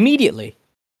 Constantly, immediately.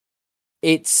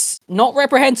 It's not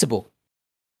reprehensible.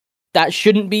 That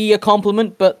shouldn't be a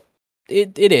compliment, but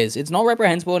it is. It's not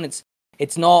reprehensible, and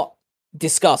it's not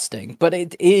disgusting, but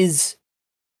it is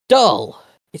dull.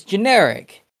 It's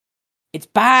generic. It's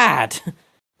bad.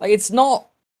 Like, it's not...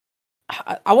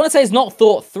 I want to say it's not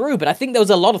thought through, but I think there was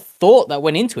a lot of thought that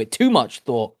went into it. Too much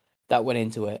thought that went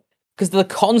into it. Because the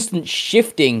constant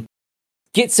shifting,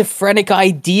 schizophrenic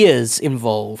ideas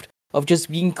involved. of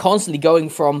just being constantly going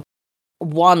from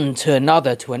one to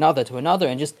another to another to another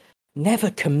and just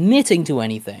never committing to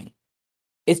anything.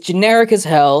 It's generic as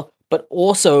hell, but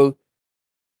also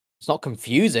it's not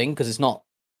confusing because it's not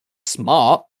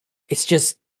smart. It's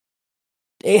just,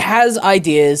 it has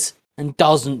ideas and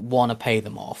doesn't want to pay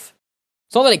them off.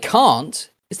 It's not that it can't,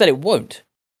 it's that it won't.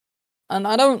 And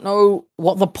I don't know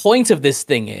what the point of this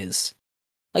thing is.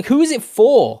 Like, who is it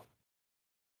for?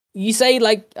 You say,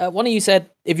 like, one of you said,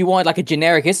 if you wanted, like, a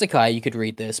generic isekai, you could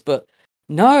read this, but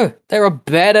no, there are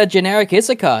better generic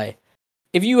isekai.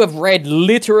 If you have read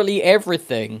literally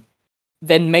everything,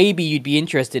 then maybe you'd be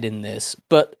interested in this.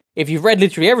 But if you've read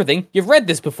literally everything, you've read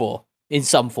this before, in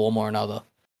some form or another.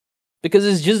 Because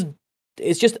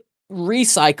it's just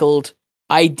recycled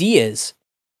ideas.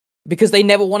 Because they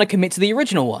never want to commit to the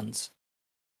original ones.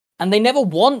 And they never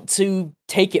want to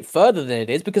take it further than it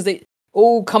is, because it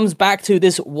all comes back to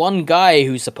this one guy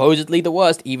who's supposedly the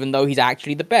worst, even though he's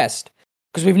actually the best.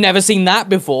 Because we've never seen that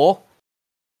before.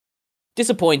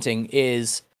 Disappointing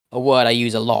is a word I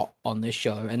use a lot on this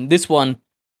show, and this one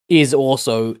is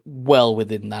also well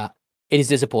within that. It is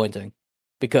disappointing,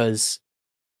 because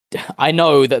I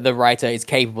know that the writer is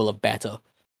capable of better,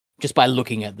 just by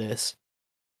looking at this.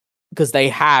 Because they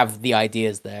have the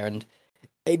ideas there, and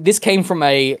this came from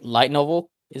a light novel,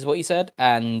 is what you said,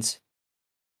 and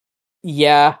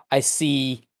yeah, I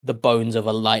see the bones of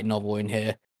a light novel in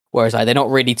here, whereas they're not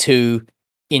really too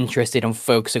interested in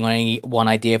focusing on any one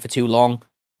idea for too long.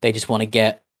 They just want to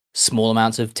get small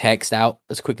amounts of text out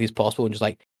as quickly as possible and just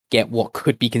like get what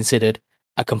could be considered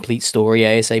a complete story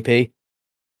ASAP.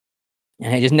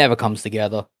 And it just never comes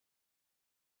together.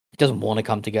 It doesn't want to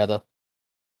come together.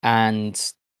 And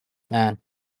man,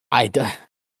 I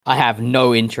have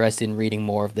no interest in reading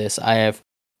more of this. I have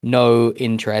no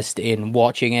interest in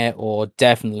watching it, or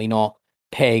definitely not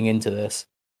paying into this.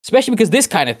 Especially because this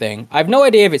kind of thing, I have no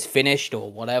idea if it's finished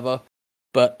or whatever,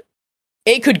 but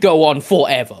it could go on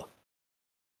forever.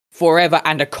 Forever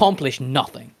and accomplish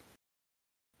nothing.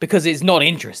 Because it's not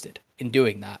interested in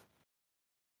doing that.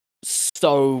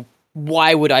 So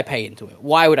why would I pay into it?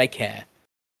 Why would I care?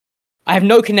 I have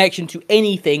no connection to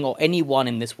anything or anyone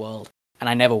in this world, and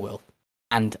I never will.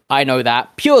 And I know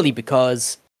that purely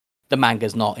because the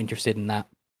manga's not interested in that.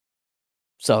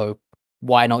 So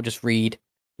why not just read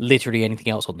literally anything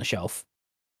else on the shelf?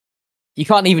 You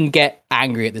can't even get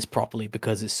angry at this properly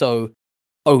because it's so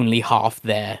only half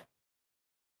there.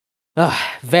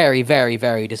 Very, very,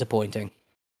 very disappointing.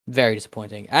 Very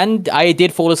disappointing. And I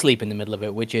did fall asleep in the middle of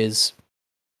it, which is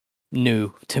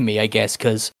new to me, I guess,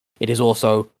 because it is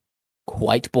also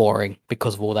quite boring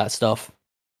because of all that stuff.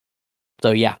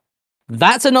 So yeah,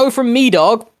 that's a no from me,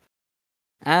 dog.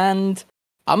 And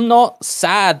I'm not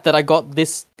sad that I got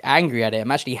this angry at it.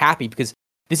 I'm actually happy because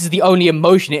this is the only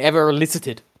emotion it ever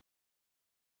elicited.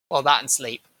 Well, that and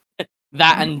sleep.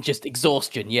 That and just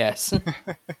exhaustion, yes.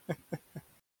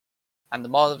 And the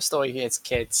moral of the story here is,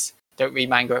 kids, don't read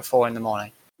manga at 4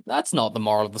 a.m. That's not the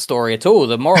moral of the story at all.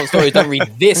 The moral of the story is don't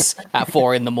read this at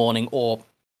 4 a.m, or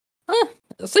I'll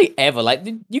say ever. Like,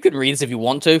 you could read this if you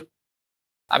want to.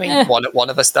 I mean, one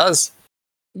of us does.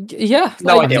 Yeah.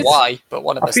 No idea why, but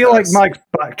one of us does. I feel like Mike's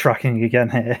backtracking again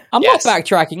here. I'm not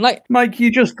backtracking. Like, Mike, you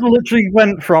just literally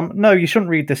went from, no, you shouldn't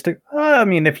read this to, I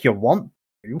mean, if you want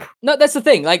to. No, that's the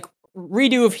thing. Like,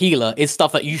 Redo of Healer is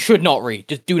stuff that you should not read.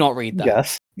 Just do not read that.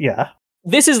 Yes, yeah.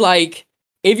 This is like,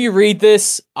 if you read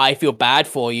this, I feel bad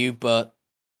for you, but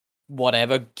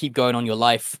whatever, keep going on your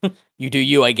life. You do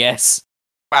you, I guess.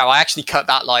 Wow, I actually cut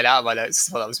that line out of my notes.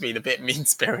 Well, I was being a bit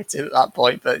mean-spirited at that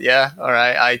point, but yeah,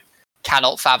 alright. I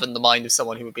cannot fathom the mind of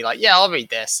someone who would be like, yeah, I'll read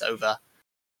this over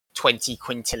 20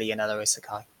 quintillion other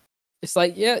isekai. It's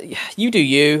like, yeah, you do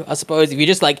you, I suppose. If you're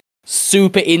just like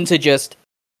super into just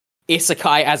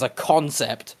isekai as a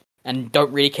concept and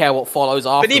don't really care what follows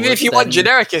after. But even if you want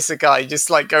generic isekai,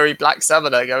 just like go read Black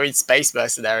Summoner, go read Space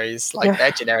Mercenaries. Like,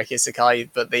 they're generic isekai,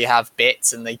 but they have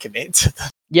bits and they commit to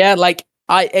them. Yeah, like,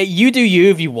 you do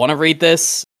you if you want to read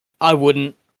this. I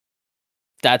wouldn't.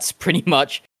 That's pretty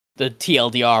much the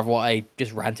TLDR of what I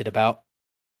just ranted about.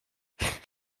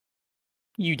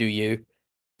 You do you,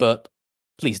 but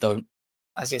please don't.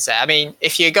 I was going to say, I mean,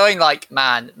 if you're going like,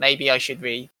 man, maybe I should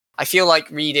read, I feel like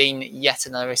reading yet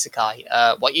another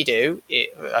isekai. What you do,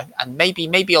 and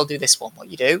maybe I'll do this one. What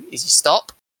you do is you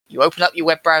stop, you open up your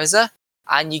web browser,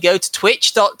 and you go to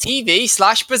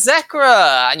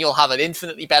twitch.tv/Berserkra, and you'll have an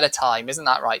infinitely better time. Isn't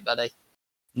that right, buddy?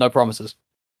 No promises.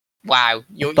 Wow,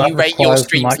 you rate your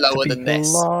streams lower than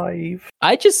this. Live.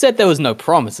 I just said there was no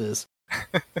promises.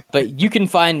 But you can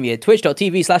find me at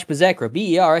twitch.tv/Berserkra,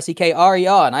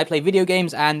 BERSEKRER, and I play video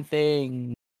games and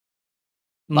things.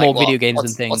 more what? video games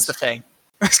What's, than things. What's the thing?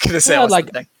 I was going to say, Yeah, what's like-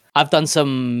 the thing? I've done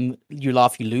some You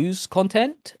Laugh, You Lose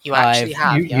content. You actually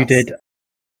have, You yes. did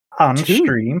on Two.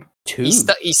 stream. Two.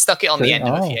 He stuck it on the Two? end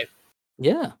of a Oh. few.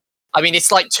 Yeah. I mean,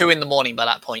 it's like 2 in the morning by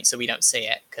that point, so we don't see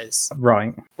it because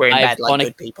Right. we're in I've bed like gone a-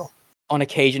 good people. On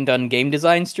occasion done game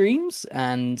design streams,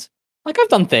 and like I've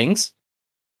done things,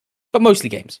 but mostly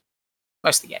games.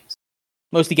 Mostly games.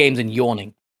 Mostly games and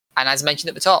yawning. And as mentioned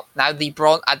at the top, now at the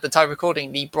time of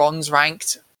recording, the bronze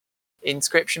ranked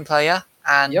inscription player,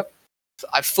 and Yep.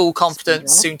 I have full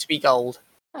confidence, Speedrunner. soon to be gold.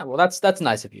 Yeah, well, that's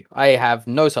nice of you. I have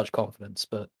no such confidence,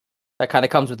 but that kind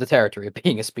of comes with the territory of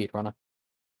being a speedrunner.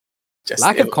 Just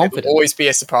Lack of it'll confidence. always be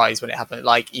a surprise when it happened.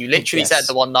 Like you literally said Yes.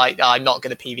 the one night, I'm not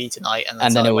going to PV tonight, and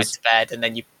And then then it went was- to bed, and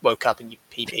then you woke up and you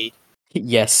PV'd.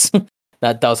 Yes,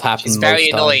 that does happen. It's very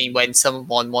most time. annoying when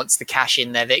someone wants to cash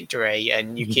in their victory,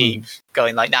 and you keep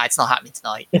going like, "Nah, it's not happening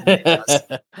tonight." And then it does.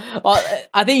 Well,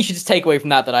 I think you should just take away from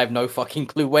that I have no fucking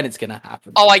clue when it's gonna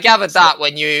happen. Oh, I gathered that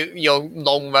when your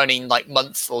long running like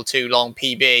month or 2 long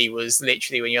PB was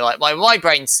literally when you're like, my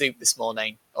brain soup this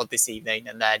morning or this evening,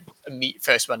 and then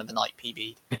first run of the night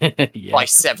PB yeah, by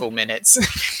several minutes.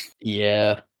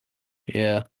 yeah.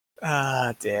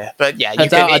 Ah dear, but yeah, you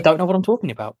Turns out I can. don't know what I'm talking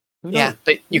about. Who Yeah, knows?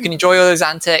 but you can enjoy all those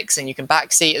antics, and you can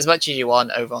backseat as much as you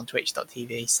want over on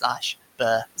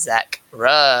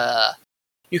twitch.tv/Berserkra.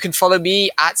 You can follow me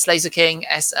at Slazerking,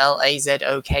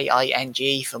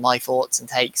 SLAZOKING, for my thoughts and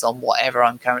takes on whatever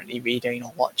I'm currently reading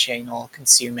or watching or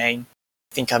consuming.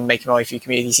 I think I'm making my way through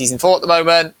Community Season 4 at the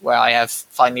moment, where I have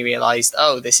finally realised,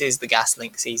 oh, this is the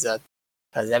Gaslink season,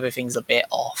 because everything's a bit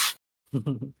off.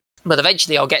 But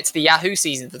eventually I'll get to the Yahoo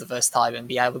season for the first time and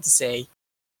be able to see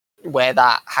how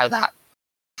that,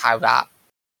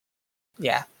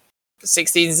 yeah.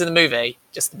 6 seasons in the movie,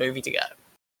 just the movie to go.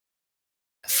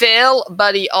 Phil,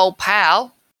 buddy, old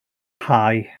pal,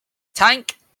 Hi,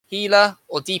 tank, healer,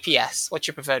 or DPS? What's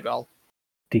your preferred role?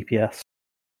 DPS.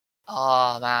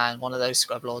 Oh man, one of those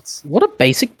scrub lords. What a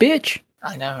basic bitch.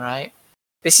 I know, right?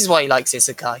 This is why he likes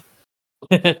Isekai.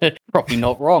 Probably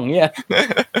not wrong. Yeah.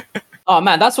 Oh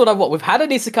man, that's what I want. We've had an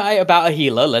isekai about a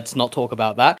healer. Let's not talk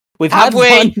about that. Have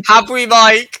we,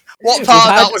 Mike? What part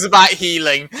of that was about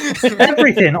healing?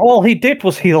 Everything. All he did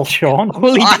was heal Sean.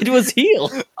 All he did was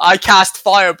heal. I cast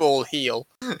Fireball heal.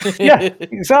 Yeah,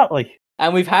 exactly.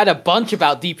 And we've had a bunch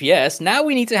about DPS. Now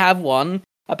we need to have one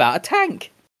about a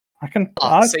tank. I can. Oh,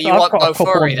 I've, so you I've want got a couple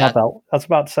Bofuri on my then? belt. I was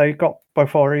about to say, got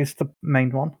Bofuri is the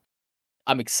main one.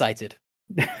 I'm excited.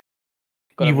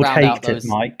 You would hate it,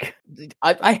 Mike.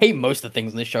 I hate most of the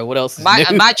things in this show. What else is new?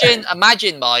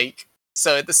 Imagine, Mike.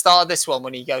 So at the start of this one,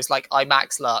 when he goes like, "I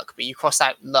max luck," but you cross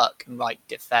out luck and write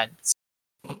defense.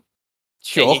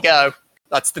 Sure. There you go.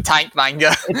 That's the tank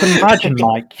manga. It's imagine,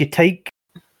 Mike. You take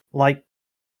like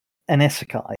an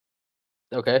isekai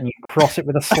Okay. and you cross it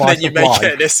with a And slice then you of make life.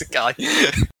 it an isekai.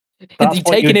 That's you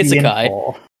what take an you'd be in isekai.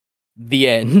 for. The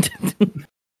end.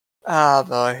 Ah,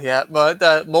 boy, yeah.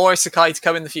 But more isekai to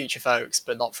come in the future, folks.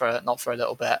 But not for a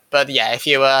little bit. But yeah, if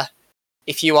you are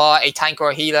a tank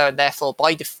or a healer, and therefore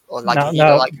by default, or like a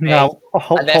healer like me, no.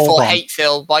 and therefore Hold on. hate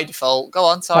Phil by default. Go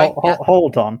on, sorry. Yeah,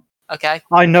 Hold on. okay,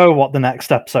 I know what the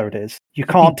next episode is. You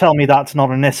can't tell me that's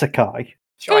not an isekai.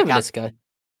 sure I Go can. with this guy.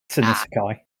 It's an Nah.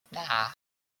 isekai. Nah.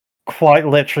 Quite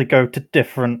literally go to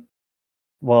different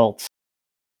worlds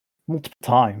multiple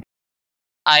times.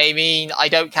 I mean, I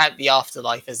don't count the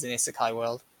afterlife as an isekai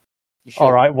world. You sure?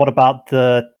 All right. What about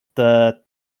the No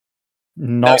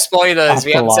not? spoilers.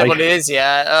 We haven't said what afterlife. it is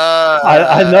yet.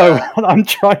 I know. I'm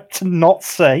trying to not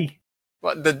say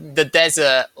What the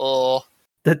desert or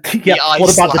the. Yeah.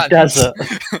 What about the Iceland. desert?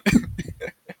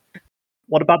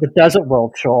 What about the desert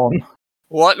world, Sean?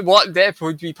 what depth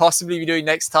would we possibly be doing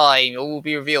next time? It will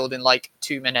be revealed in like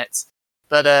 2 minutes.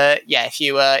 But yeah, if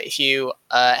you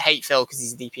hate Phil because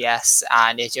he's a DPS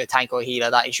and if you're a tank or a healer,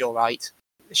 that is your right.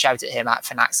 Shout at him at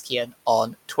Finaxian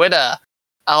on Twitter.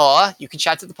 Or you can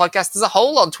shout at the podcast as a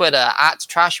whole on Twitter at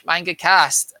Trash Manga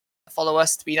Cast. Follow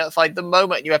us to be notified the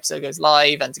moment a new episode goes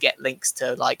live and to get links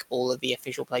to like all of the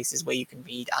official places where you can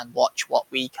read and watch what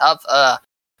we cover.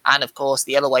 And of course,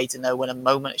 the other way to know when a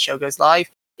moment a show goes live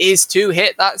is to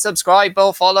hit that subscribe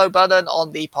or follow button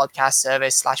on the podcast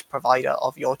service / provider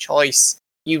of your choice.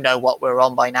 You know what we're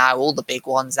on by now, all the big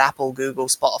ones, Apple, Google,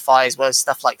 Spotify, as well as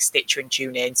stuff like Stitcher and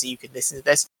TuneIn, so you can listen to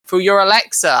this through your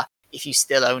Alexa, if you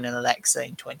still own an Alexa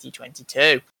in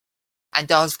 2022.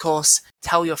 And of course,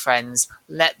 tell your friends,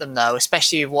 let them know,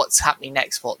 especially with what's happening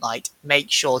next fortnight.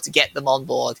 Make sure to get them on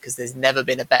board, because there's never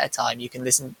been a better time. You can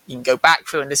go back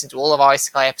through and listen to all of our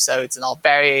Isekai episodes and our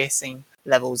various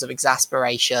levels of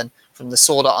exasperation, from the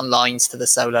Sword Art Onlines to the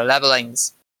solo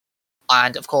levelings.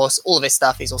 And of course, all of this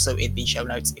stuff is also in the show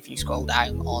notes if you scroll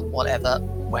down on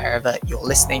wherever you're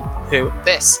listening to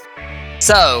this.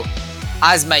 So,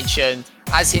 as mentioned,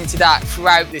 as hinted at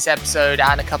throughout this episode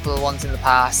and a couple of ones in the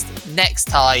past, next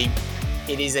time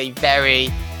it is a very,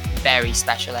 very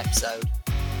special episode.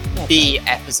 The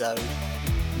episode.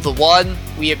 The one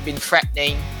we have been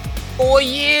threatening for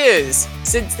years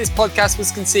since this podcast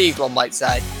was conceived, one might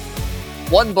say.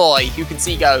 One boy who can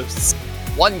see ghosts.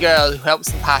 One girl who helps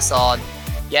them pass on.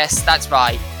 Yes, that's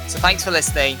right. So thanks for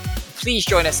listening. Please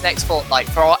join us next fortnight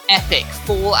for our epic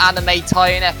full anime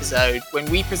tie-in episode when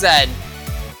we present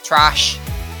Trash,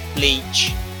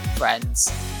 Bleach,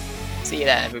 Friends. See you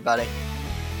then, everybody.